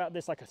you think about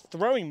this like a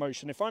throwing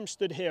motion, if I'm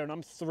stood here and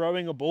I'm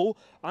throwing a ball,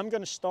 I'm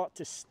going to start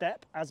to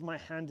step as my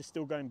hand is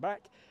still going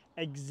back.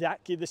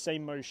 Exactly the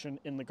same motion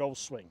in the golf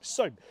swing.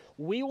 So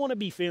we want to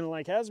be feeling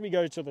like as we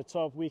go to the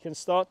top, we can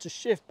start to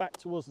shift back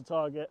towards the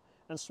target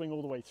and swing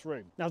all the way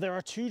through. Now, there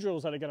are two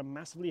drills that are going to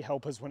massively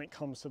help us when it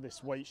comes to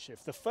this weight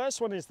shift. The first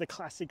one is the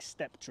classic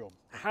step drill.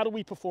 How do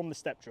we perform the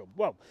step drill?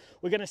 Well,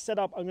 we're going to set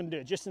up, I'm going to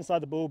do it just inside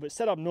the ball, but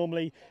set up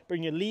normally,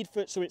 bring your lead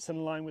foot so it's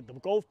in line with the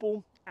golf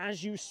ball.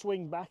 As you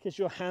swing back, as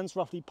your hands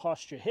roughly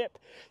past your hip,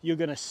 you're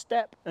going to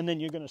step and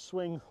then you're going to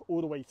swing all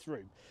the way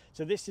through.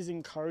 So this is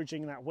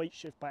encouraging that weight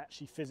shift by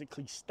actually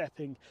physically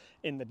stepping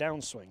in the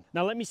downswing.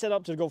 Now let me set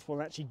up to the golf ball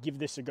and actually give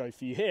this a go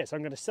for you here. So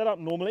I'm going to set up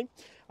normally.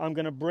 I'm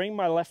going to bring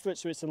my left foot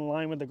so it's in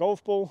line with the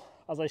golf ball.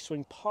 As I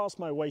swing past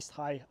my waist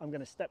high, I'm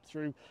going to step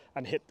through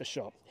and hit the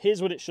shot.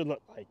 Here's what it should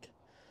look like.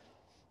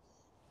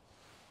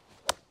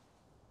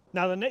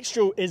 Now the next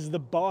drill is the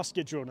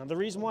basket drill. Now the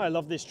reason why I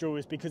love this drill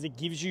is because it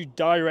gives you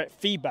direct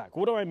feedback.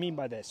 What do I mean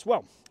by this?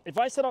 Well, if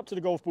I set up to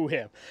the golf ball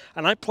here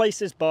and I place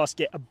this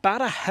basket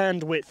about a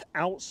hand width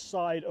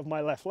outside of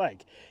my left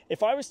leg,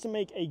 if I was to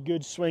make a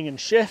good swing and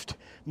shift,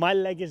 my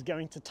leg is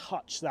going to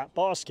touch that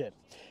basket.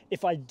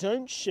 If I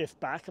don't shift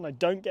back and I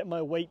don't get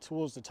my weight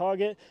towards the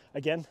target,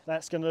 again,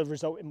 that's going to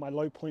result in my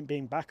low point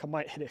being back. I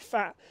might hit it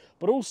fat,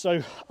 but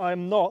also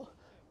I'm not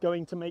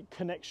going to make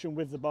connection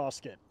with the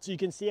basket. So you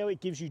can see how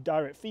it gives you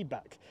direct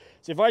feedback.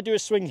 So if I do a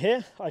swing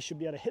here, I should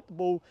be able to hit the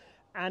ball,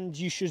 and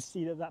you should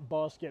see that that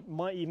basket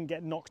might even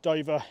get knocked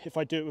over if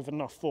I do it with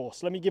enough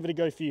force. Let me give it a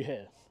go for you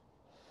here.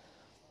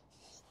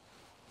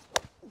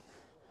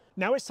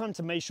 Now it's time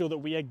to make sure that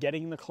we are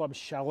getting the club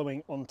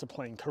shallowing onto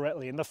plane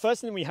correctly. And the first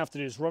thing we have to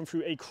do is run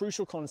through a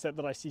crucial concept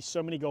that I see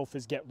so many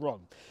golfers get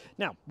wrong.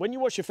 Now, when you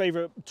watch your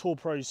favorite tour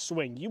pros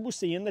swing, you will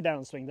see in the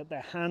downswing that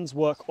their hands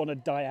work on a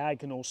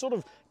diagonal, sort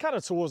of kind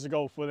of towards the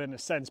golf within a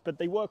sense, but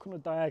they work on a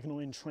diagonal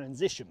in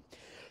transition.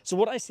 So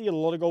what I see a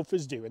lot of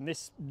golfers do, and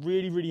this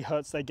really, really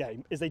hurts their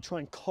game, is they try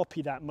and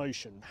copy that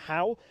motion.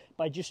 How?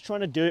 By just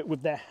trying to do it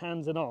with their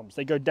hands and arms.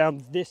 They go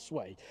down this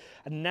way.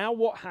 And now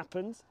what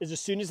happens is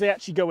as soon as they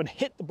actually go and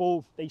hit the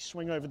ball, they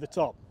swing over the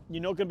top.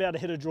 You're not going to be able to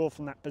hit a draw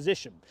from that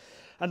position.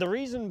 And the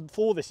reason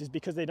for this is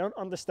because they don't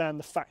understand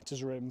the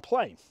factors are in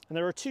play. And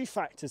there are two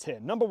factors here.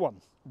 Number one,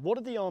 what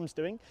are the arms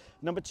doing?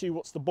 Number two,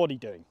 what's the body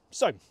doing?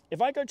 So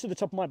if I go to the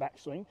top of my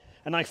backswing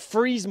and I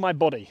freeze my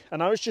body,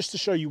 and I was just to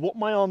show you what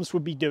my arms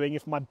would be doing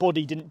if my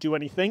body didn't do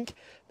anything,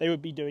 they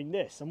would be doing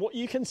this. And what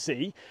you can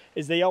see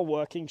is they are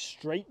working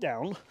straight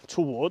down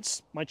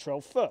towards my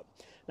trail foot.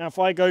 Now, if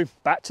I go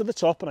back to the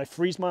top and I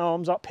freeze my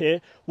arms up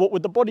here, what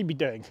would the body be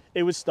doing?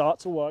 It would start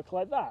to work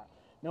like that.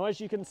 Now,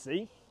 as you can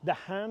see, the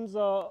hands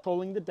are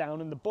controlling the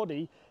down and the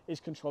body is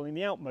controlling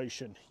the out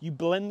motion. You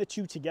blend the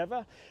two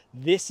together,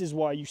 this is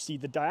why you see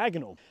the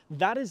diagonal.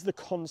 That is the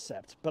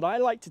concept, but I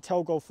like to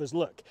tell golfers,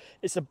 look,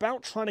 it's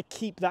about trying to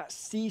keep that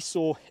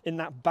seesaw in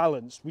that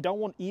balance. We don't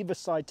want either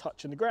side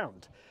touching the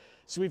ground.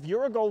 So if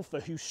you're a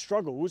golfer who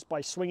struggles by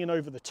swinging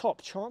over the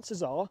top,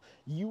 chances are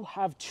you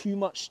have too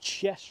much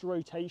chest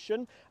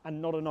rotation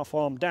and not enough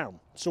arm down.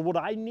 So what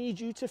I need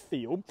you to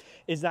feel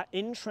is that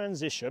in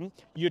transition,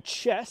 your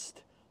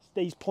chest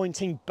stays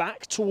pointing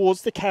back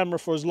towards the camera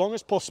for as long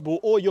as possible,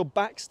 or your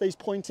back stays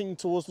pointing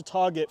towards the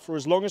target for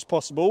as long as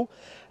possible,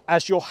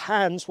 as your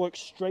hands work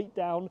straight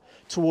down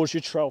towards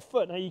your trail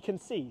foot. Now you can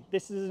see,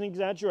 this is an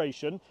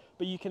exaggeration,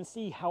 but you can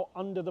see how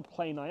under the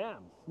plane I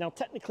am. Now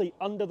technically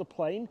under the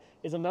plane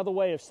is another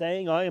way of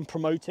saying I am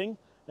promoting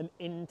an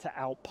in to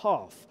out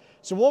path.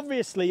 So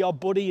obviously our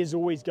body is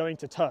always going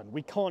to turn.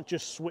 We can't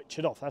just switch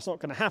it off. That's not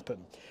going to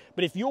happen.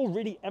 But if you're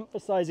really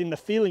emphasizing the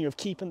feeling of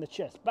keeping the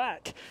chest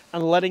back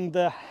and letting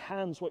the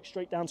hands work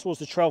straight down towards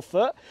the trail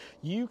foot,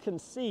 you can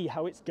see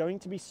how it's going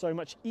to be so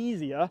much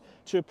easier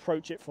to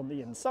approach it from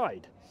the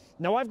inside.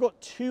 Now I've got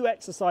 2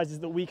 exercises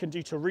that we can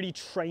do to really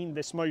train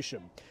this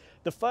motion.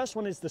 The first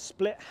one is the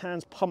split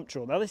hands pump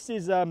drill. Now this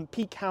is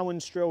Pete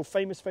Cowan's drill,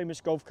 famous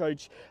golf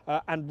coach,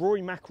 and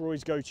Rory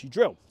McIlroy's go-to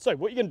drill. So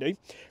what you're gonna do,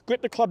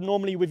 grip the club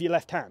normally with your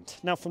left hand.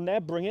 Now from there,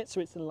 bring it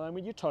so it's in line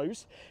with your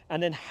toes,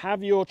 and then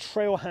have your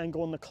trail hand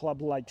go on the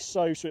club like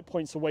so it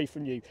points away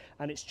from you,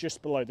 and it's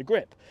just below the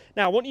grip.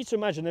 Now I want you to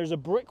imagine there's a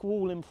brick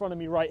wall in front of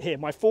me right here.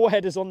 My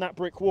forehead is on that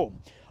brick wall.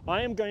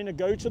 I am going to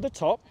go to the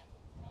top,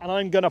 and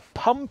I'm going to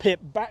pump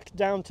it back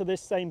down to this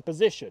same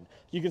position.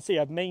 You can see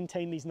I've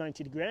maintained these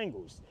 90-degree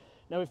angles.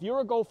 Now, if you're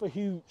a golfer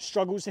who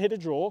struggles to hit a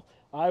draw,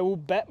 I will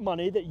bet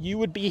money that you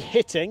would be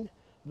hitting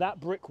that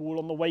brick wall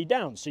on the way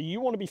down. So you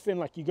want to be feeling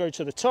like you go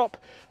to the top,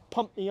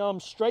 pump the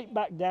arms straight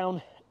back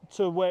down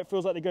to where it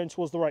feels like they're going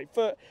towards the right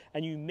foot,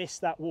 and you miss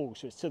that wall.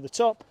 So it's to the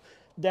top,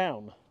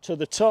 down, to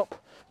the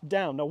top,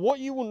 down. Now what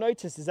you will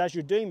notice is as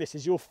you're doing this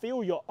is you'll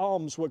feel your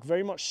arms work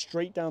very much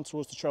straight down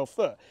towards the trail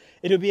foot.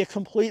 It'll be a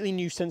completely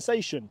new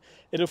sensation.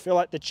 It'll feel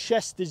like the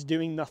chest is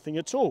doing nothing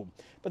at all.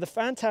 But the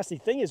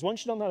fantastic thing is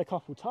once you've done that a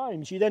couple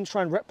times, you then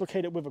try and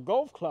replicate it with a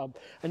golf club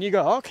and you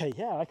go, okay,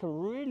 yeah, I can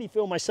really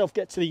feel myself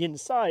get to the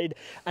inside,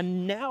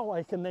 and now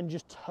I can then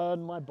just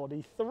turn my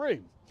body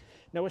through.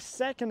 Now a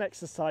second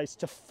exercise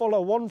to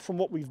follow on from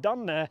what we've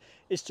done there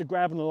is to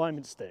grab an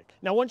alignment stick.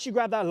 Now once you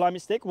grab that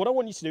alignment stick, what I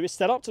want you to do is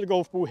set up to the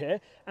golf ball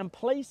here and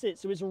place it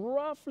so it's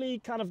roughly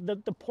kind of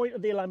the point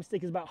of the alignment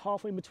stick is about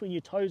halfway in between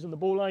your toes and the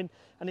ball line,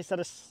 and it's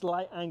at a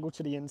slight angle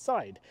to the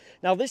inside.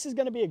 Now this is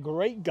going to be a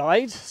great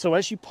guide, so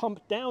as you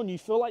pump down you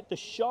feel like the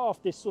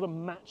shaft is sort of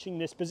matching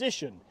this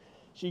position.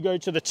 So you go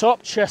to the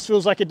top, chest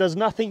feels like it does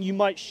nothing, you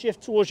might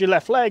shift towards your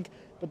left leg,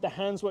 but the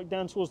hands work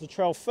down towards the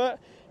trail foot.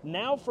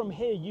 Now from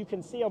here, you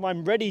can see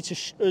I'm ready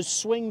to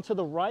swing to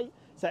the right.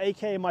 So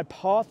AKA my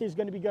path is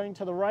going to be going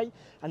to the right,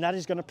 and that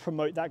is going to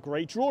promote that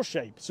great draw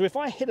shape. So if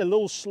I hit a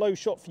little slow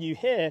shot for you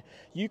here,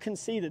 you can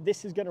see that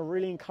this is going to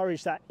really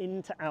encourage that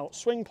in to out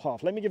swing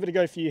path. Let me give it a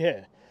go for you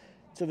here.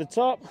 To the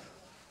top,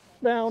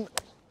 down.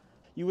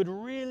 You would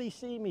really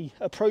see me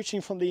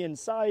approaching from the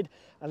inside,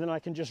 and then I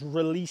can just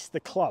release the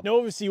club. Now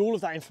obviously all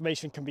of that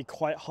information can be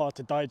quite hard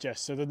to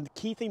digest, so the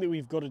key thing that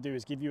we've got to do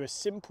is give you a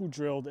simple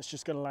drill that's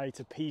just going to allow you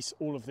to piece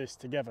all of this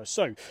together.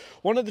 So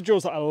one of the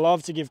drills that I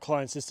love to give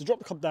clients is to drop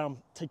the club down,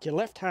 take your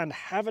left hand,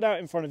 have it out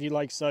in front of you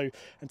like so,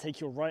 and take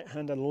your right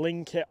hand and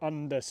link it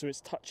under so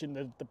it's touching,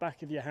 the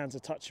back of your hands are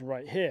touching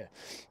right here.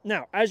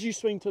 Now as you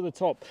swing to the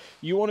top,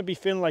 you want to be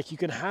feeling like you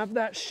can have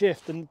that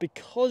shift, and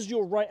because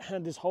your right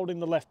hand is holding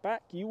the left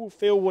back, you will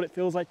feel what it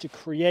feels like to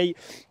create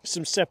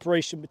some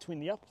separation between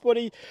the upper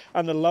body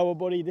and the lower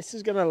body. This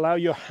is going to allow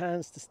your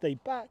hands to stay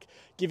back,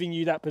 giving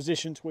you that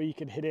position to where you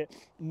can hit it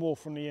more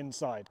from the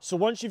inside. So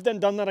once you've then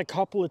done that a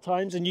couple of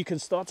times and you can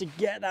start to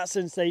get that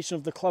sensation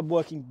of the club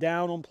working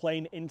down on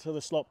plane into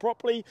the slot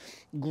properly,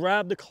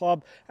 grab the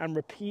club and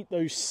repeat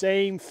those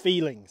same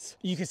feelings.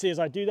 You can see as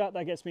I do that,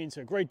 that gets me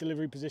into a great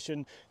delivery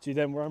position to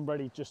then where I'm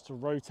ready just to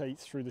rotate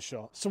through the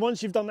shot. So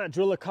once you've done that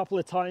drill a couple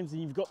of times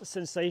and you've got the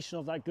sensation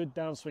of that good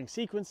downswing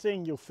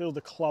sequencing, you'll feel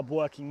the club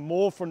working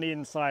more from the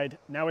inside.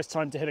 Now it's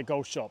time to hit a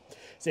golf shot.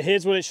 So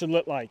here's what it should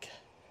look like.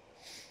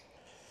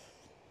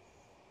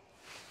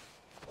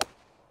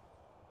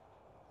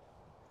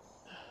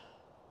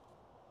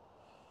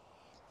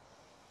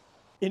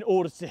 In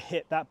order to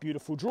hit that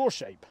beautiful draw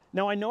shape.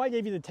 Now I know I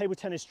gave you the table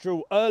tennis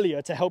drill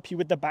earlier to help you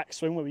with the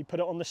backswing where we put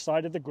it on the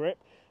side of the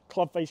grip,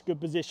 club face good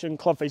position,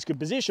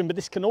 but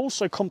this can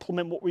also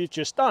complement what we've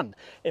just done.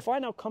 If I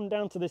now come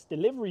down to this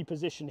delivery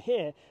position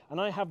here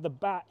and I have the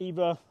bat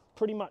either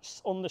pretty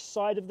much on the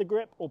side of the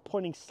grip or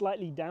pointing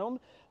slightly down,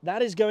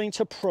 that is going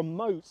to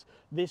promote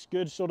this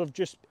good sort of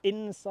just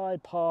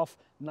inside path,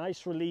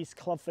 nice release,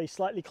 club face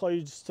slightly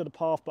closed to the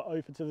path but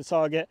open to the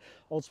target,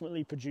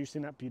 ultimately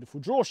producing that beautiful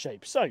draw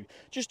shape. So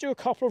just do a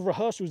couple of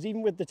rehearsals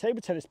even with the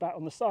table tennis bat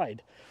on the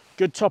side.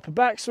 Good top of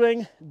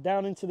backswing,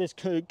 down into this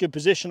good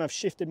position. I've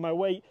shifted my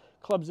weight,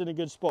 club's in a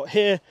good spot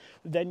here,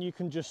 then you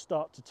can just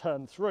start to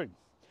turn through.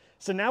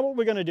 So now what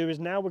we're going to do is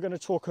now we're going to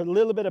talk a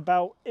little bit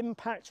about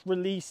impact,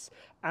 release,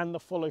 and the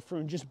follow through,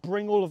 and just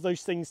bring all of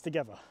those things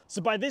together.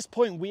 So by this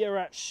point, we are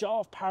at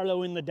shaft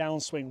parallel in the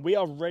downswing. We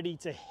are ready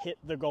to hit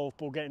the golf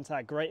ball, get into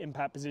that great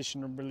impact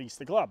position and release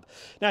the club.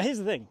 Now here's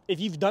the thing, if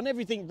you've done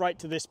everything right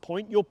to this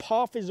point, your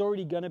path is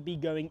already going to be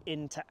going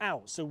in to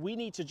out. So we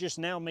need to just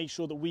now make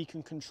sure that we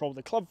can control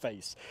the club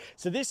face.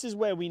 So this is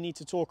where we need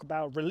to talk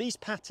about release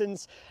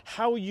patterns,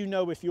 how you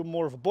know if you're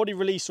more of a body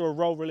release or a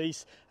roll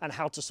release, and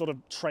how to sort of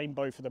train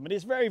both of them. And but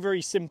it's very,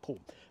 very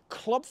simple.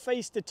 Club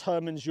face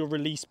determines your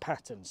release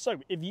pattern. So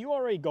if you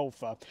are a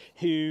golfer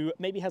who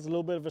maybe has a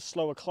little bit of a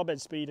slower club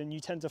head speed, and you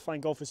tend to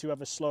find golfers who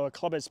have a slower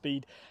club head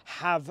speed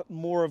have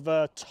more of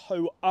a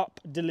toe up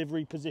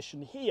delivery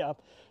position here,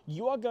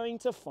 you are going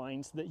to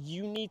find that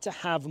you need to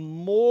have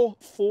more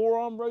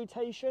forearm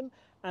rotation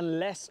and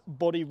less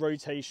body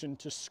rotation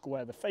to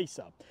square the face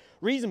up.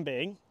 Reason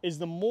being is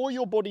the more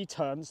your body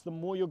turns, the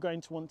more you're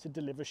going to want to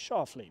deliver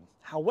shaft lean.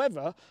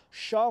 However,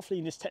 shaft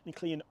lean is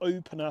technically an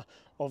opener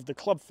of the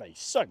club face.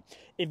 So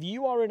if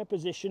you are in a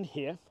position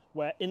here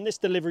where in this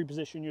delivery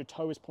position your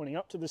toe is pointing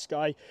up to the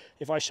sky,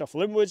 if I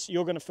shuffle inwards,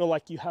 you're going to feel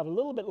like you have a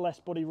little bit less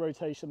body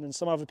rotation than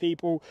some other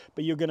people,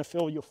 but you're going to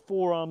feel your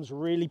forearms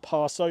really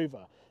pass over.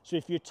 So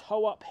if you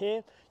toe up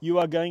here, you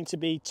are going to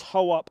be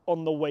toe up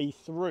on the way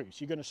through. So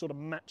you're going to sort of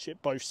match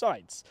it both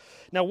sides.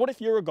 Now, what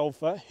if you're a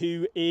golfer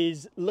who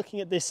is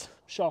looking at this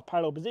shaft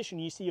parallel position,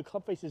 you see your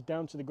club face is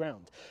down to the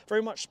ground,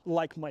 very much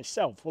like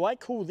myself? Well, I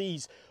call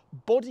these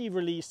body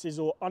releases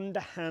or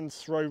underhand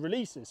throw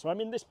releases. So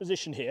I'm in this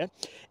position here.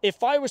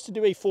 If I was to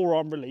do a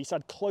forearm release,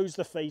 I'd close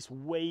the face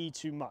way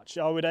too much.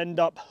 I would end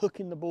up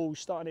hooking the ball,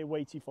 starting it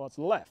way too far to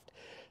the left.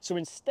 So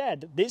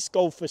instead, this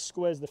golfer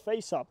squares the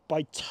face up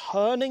by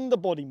turning the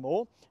body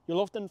more. You'll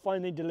often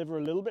find they deliver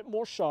a little bit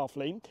more shaft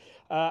lean.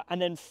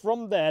 And then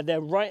from there, their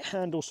right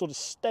hand will sort of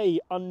stay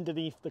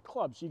underneath the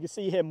club. So you can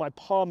see here, my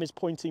palm is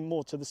pointing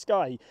more to the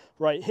sky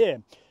right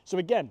here. So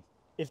again,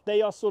 if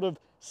they are sort of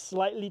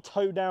slightly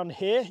toe down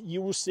here, you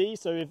will see,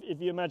 so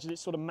if you imagine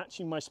it's sort of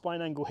matching my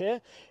spine angle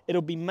here,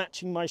 it'll be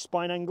matching my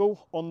spine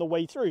angle on the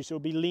way through. So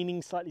it'll be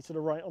leaning slightly to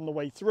the right on the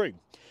way through.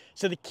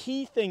 So the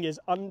key thing is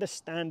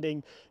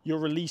understanding your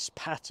release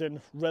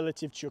pattern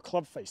relative to your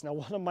club face. Now,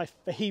 one of my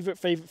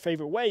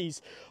favorite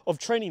ways of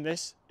training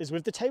this is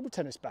with the table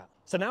tennis bat.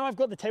 So now I've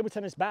got the table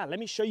tennis bat. Let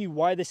me show you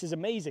why this is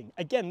amazing.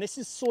 Again, this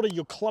is sort of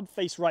your club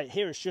face right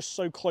here. It's just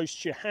so close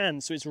to your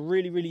hand, so it's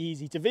really, really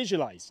easy to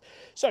visualize.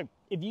 So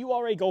if you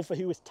are a golfer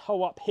who is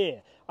toe up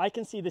here, I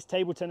can see this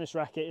table tennis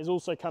racket is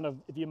also kind of,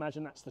 if you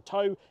imagine that's the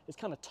toe, it's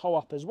kind of toe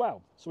up as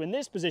well. So in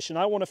this position,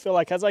 I want to feel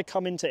like as I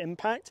come into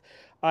impact,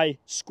 I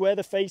square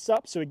the face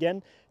up. So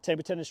again,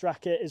 table tennis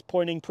racket is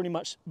pointing pretty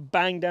much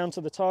bang down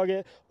to the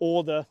target,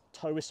 or the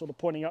toe is sort of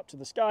pointing up to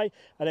the sky,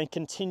 and then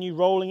continue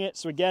rolling it.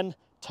 So again,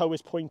 toe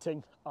is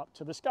pointing up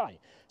to the sky.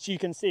 So you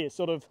can see it's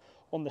sort of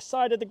on the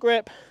side of the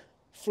grip,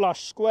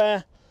 flush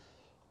square,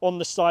 on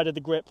the side of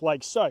the grip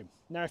like so.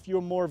 Now, if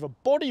you're more of a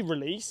body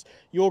release,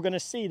 you're going to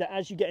see that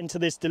as you get into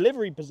this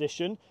delivery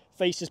position,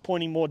 face is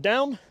pointing more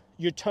down,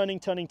 you're turning,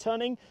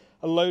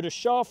 a load of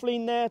shaft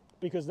lean there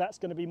because that's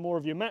going to be more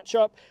of your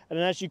matchup. And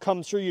then as you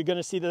come through, you're going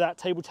to see that that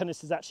table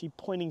tennis is actually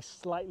pointing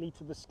slightly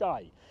to the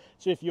sky.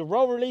 So if you're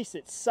roll release,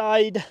 it's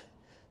side,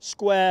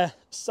 square,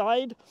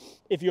 side.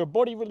 If you're a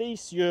body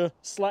release, you're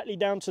slightly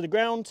down to the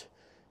ground,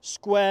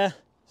 square,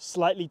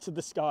 slightly to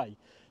the sky.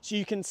 So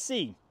you can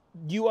see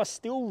you are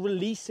still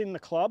releasing the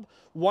club.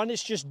 One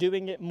is just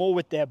doing it more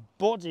with their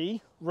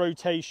body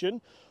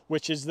rotation,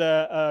 which is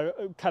the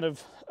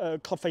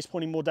club face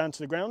pointing more down to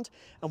the ground.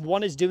 And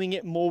one is doing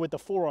it more with the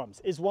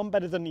forearms. Is one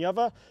better than the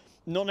other?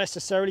 Not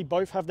necessarily.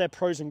 Both have their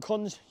pros and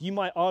cons. You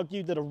might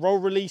argue that a roll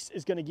release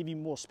is going to give you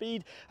more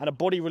speed and a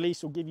body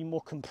release will give you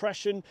more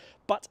compression.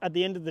 But at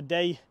the end of the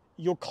day,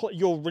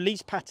 your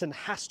release pattern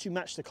has to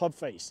match the club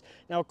face.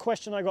 Now, a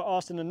question I got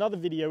asked in another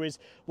video is,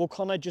 well,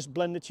 can't I just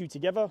blend the two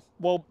together?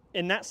 Well,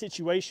 in that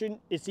situation,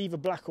 it's either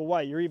black or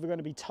white. You're either going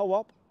to be toe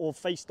up or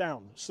face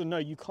down. So no,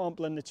 you can't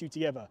blend the two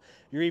together.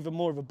 You're either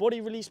more of a body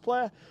release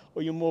player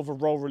or you're more of a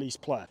roll release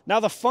player. Now,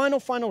 the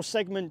final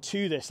segment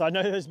to this, I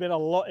know there's been a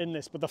lot in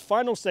this, but the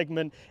final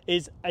segment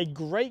is a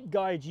great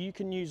guide you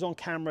can use on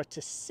camera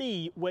to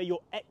see where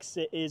your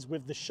exit is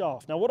with the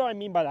shaft. Now, what do I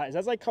mean by that is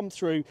as I come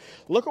through,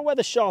 look at where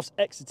the shaft's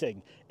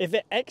exiting. If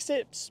it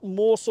exits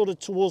more sort of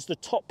towards the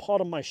top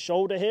part of my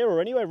shoulder here or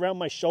anywhere around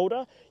my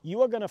shoulder,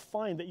 you are going to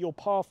find that your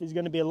path is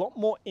going to be a lot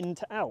more in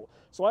to out.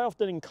 So I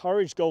often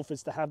encourage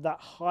golfers to have that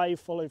high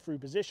follow through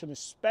position,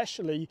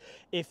 especially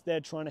if they're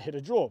trying to hit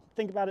a draw.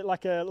 Think about it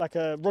like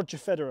a Roger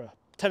Federer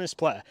tennis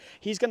player.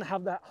 He's going to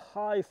have that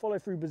high follow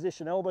through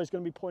position. Elbow's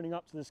going to be pointing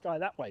up to the sky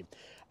that way.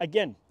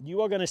 Again,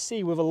 you are going to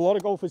see with a lot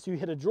of golfers who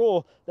hit a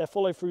draw, their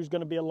follow through is going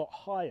to be a lot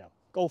higher.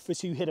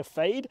 Golfers who hit a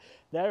fade,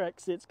 their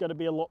exit's going to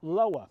be a lot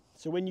lower.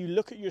 So when you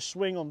look at your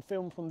swing on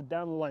film from the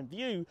down the line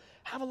view,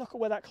 have a look at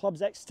where that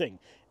club's exiting.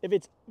 If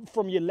it's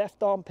from your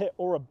left armpit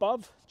or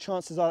above,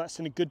 chances are that's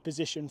in a good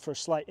position for a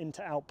slight in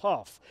to out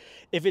path.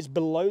 If it's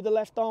below the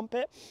left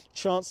armpit,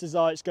 chances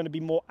are it's going to be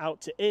more out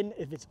to in.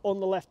 If it's on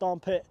the left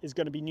armpit, it's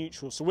going to be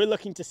neutral. So we're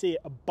looking to see it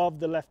above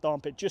the left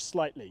armpit just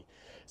slightly.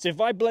 So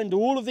if I blend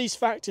all of these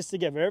factors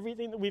together,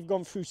 everything that we've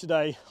gone through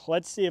today,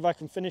 let's see if I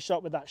can finish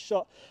up with that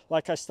shot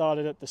like I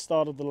started at the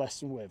start of the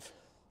lesson with.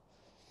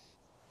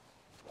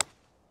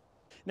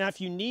 Now,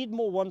 if you need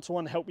more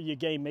one-to-one help with your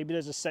game, maybe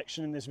there's a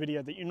section in this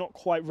video that you're not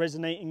quite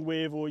resonating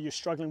with or you're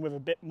struggling with a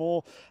bit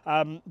more,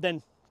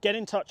 then get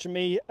in touch with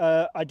me.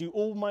 I do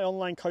all my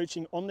online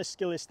coaching on the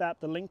Skillist app.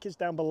 The link is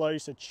down below,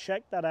 so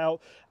check that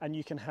out and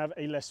you can have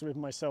a lesson with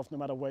myself no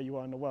matter where you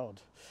are in the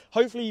world.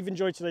 Hopefully you've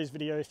enjoyed today's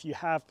video. If you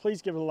have,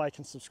 please give it a like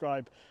and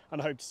subscribe,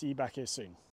 and I hope to see you back here soon.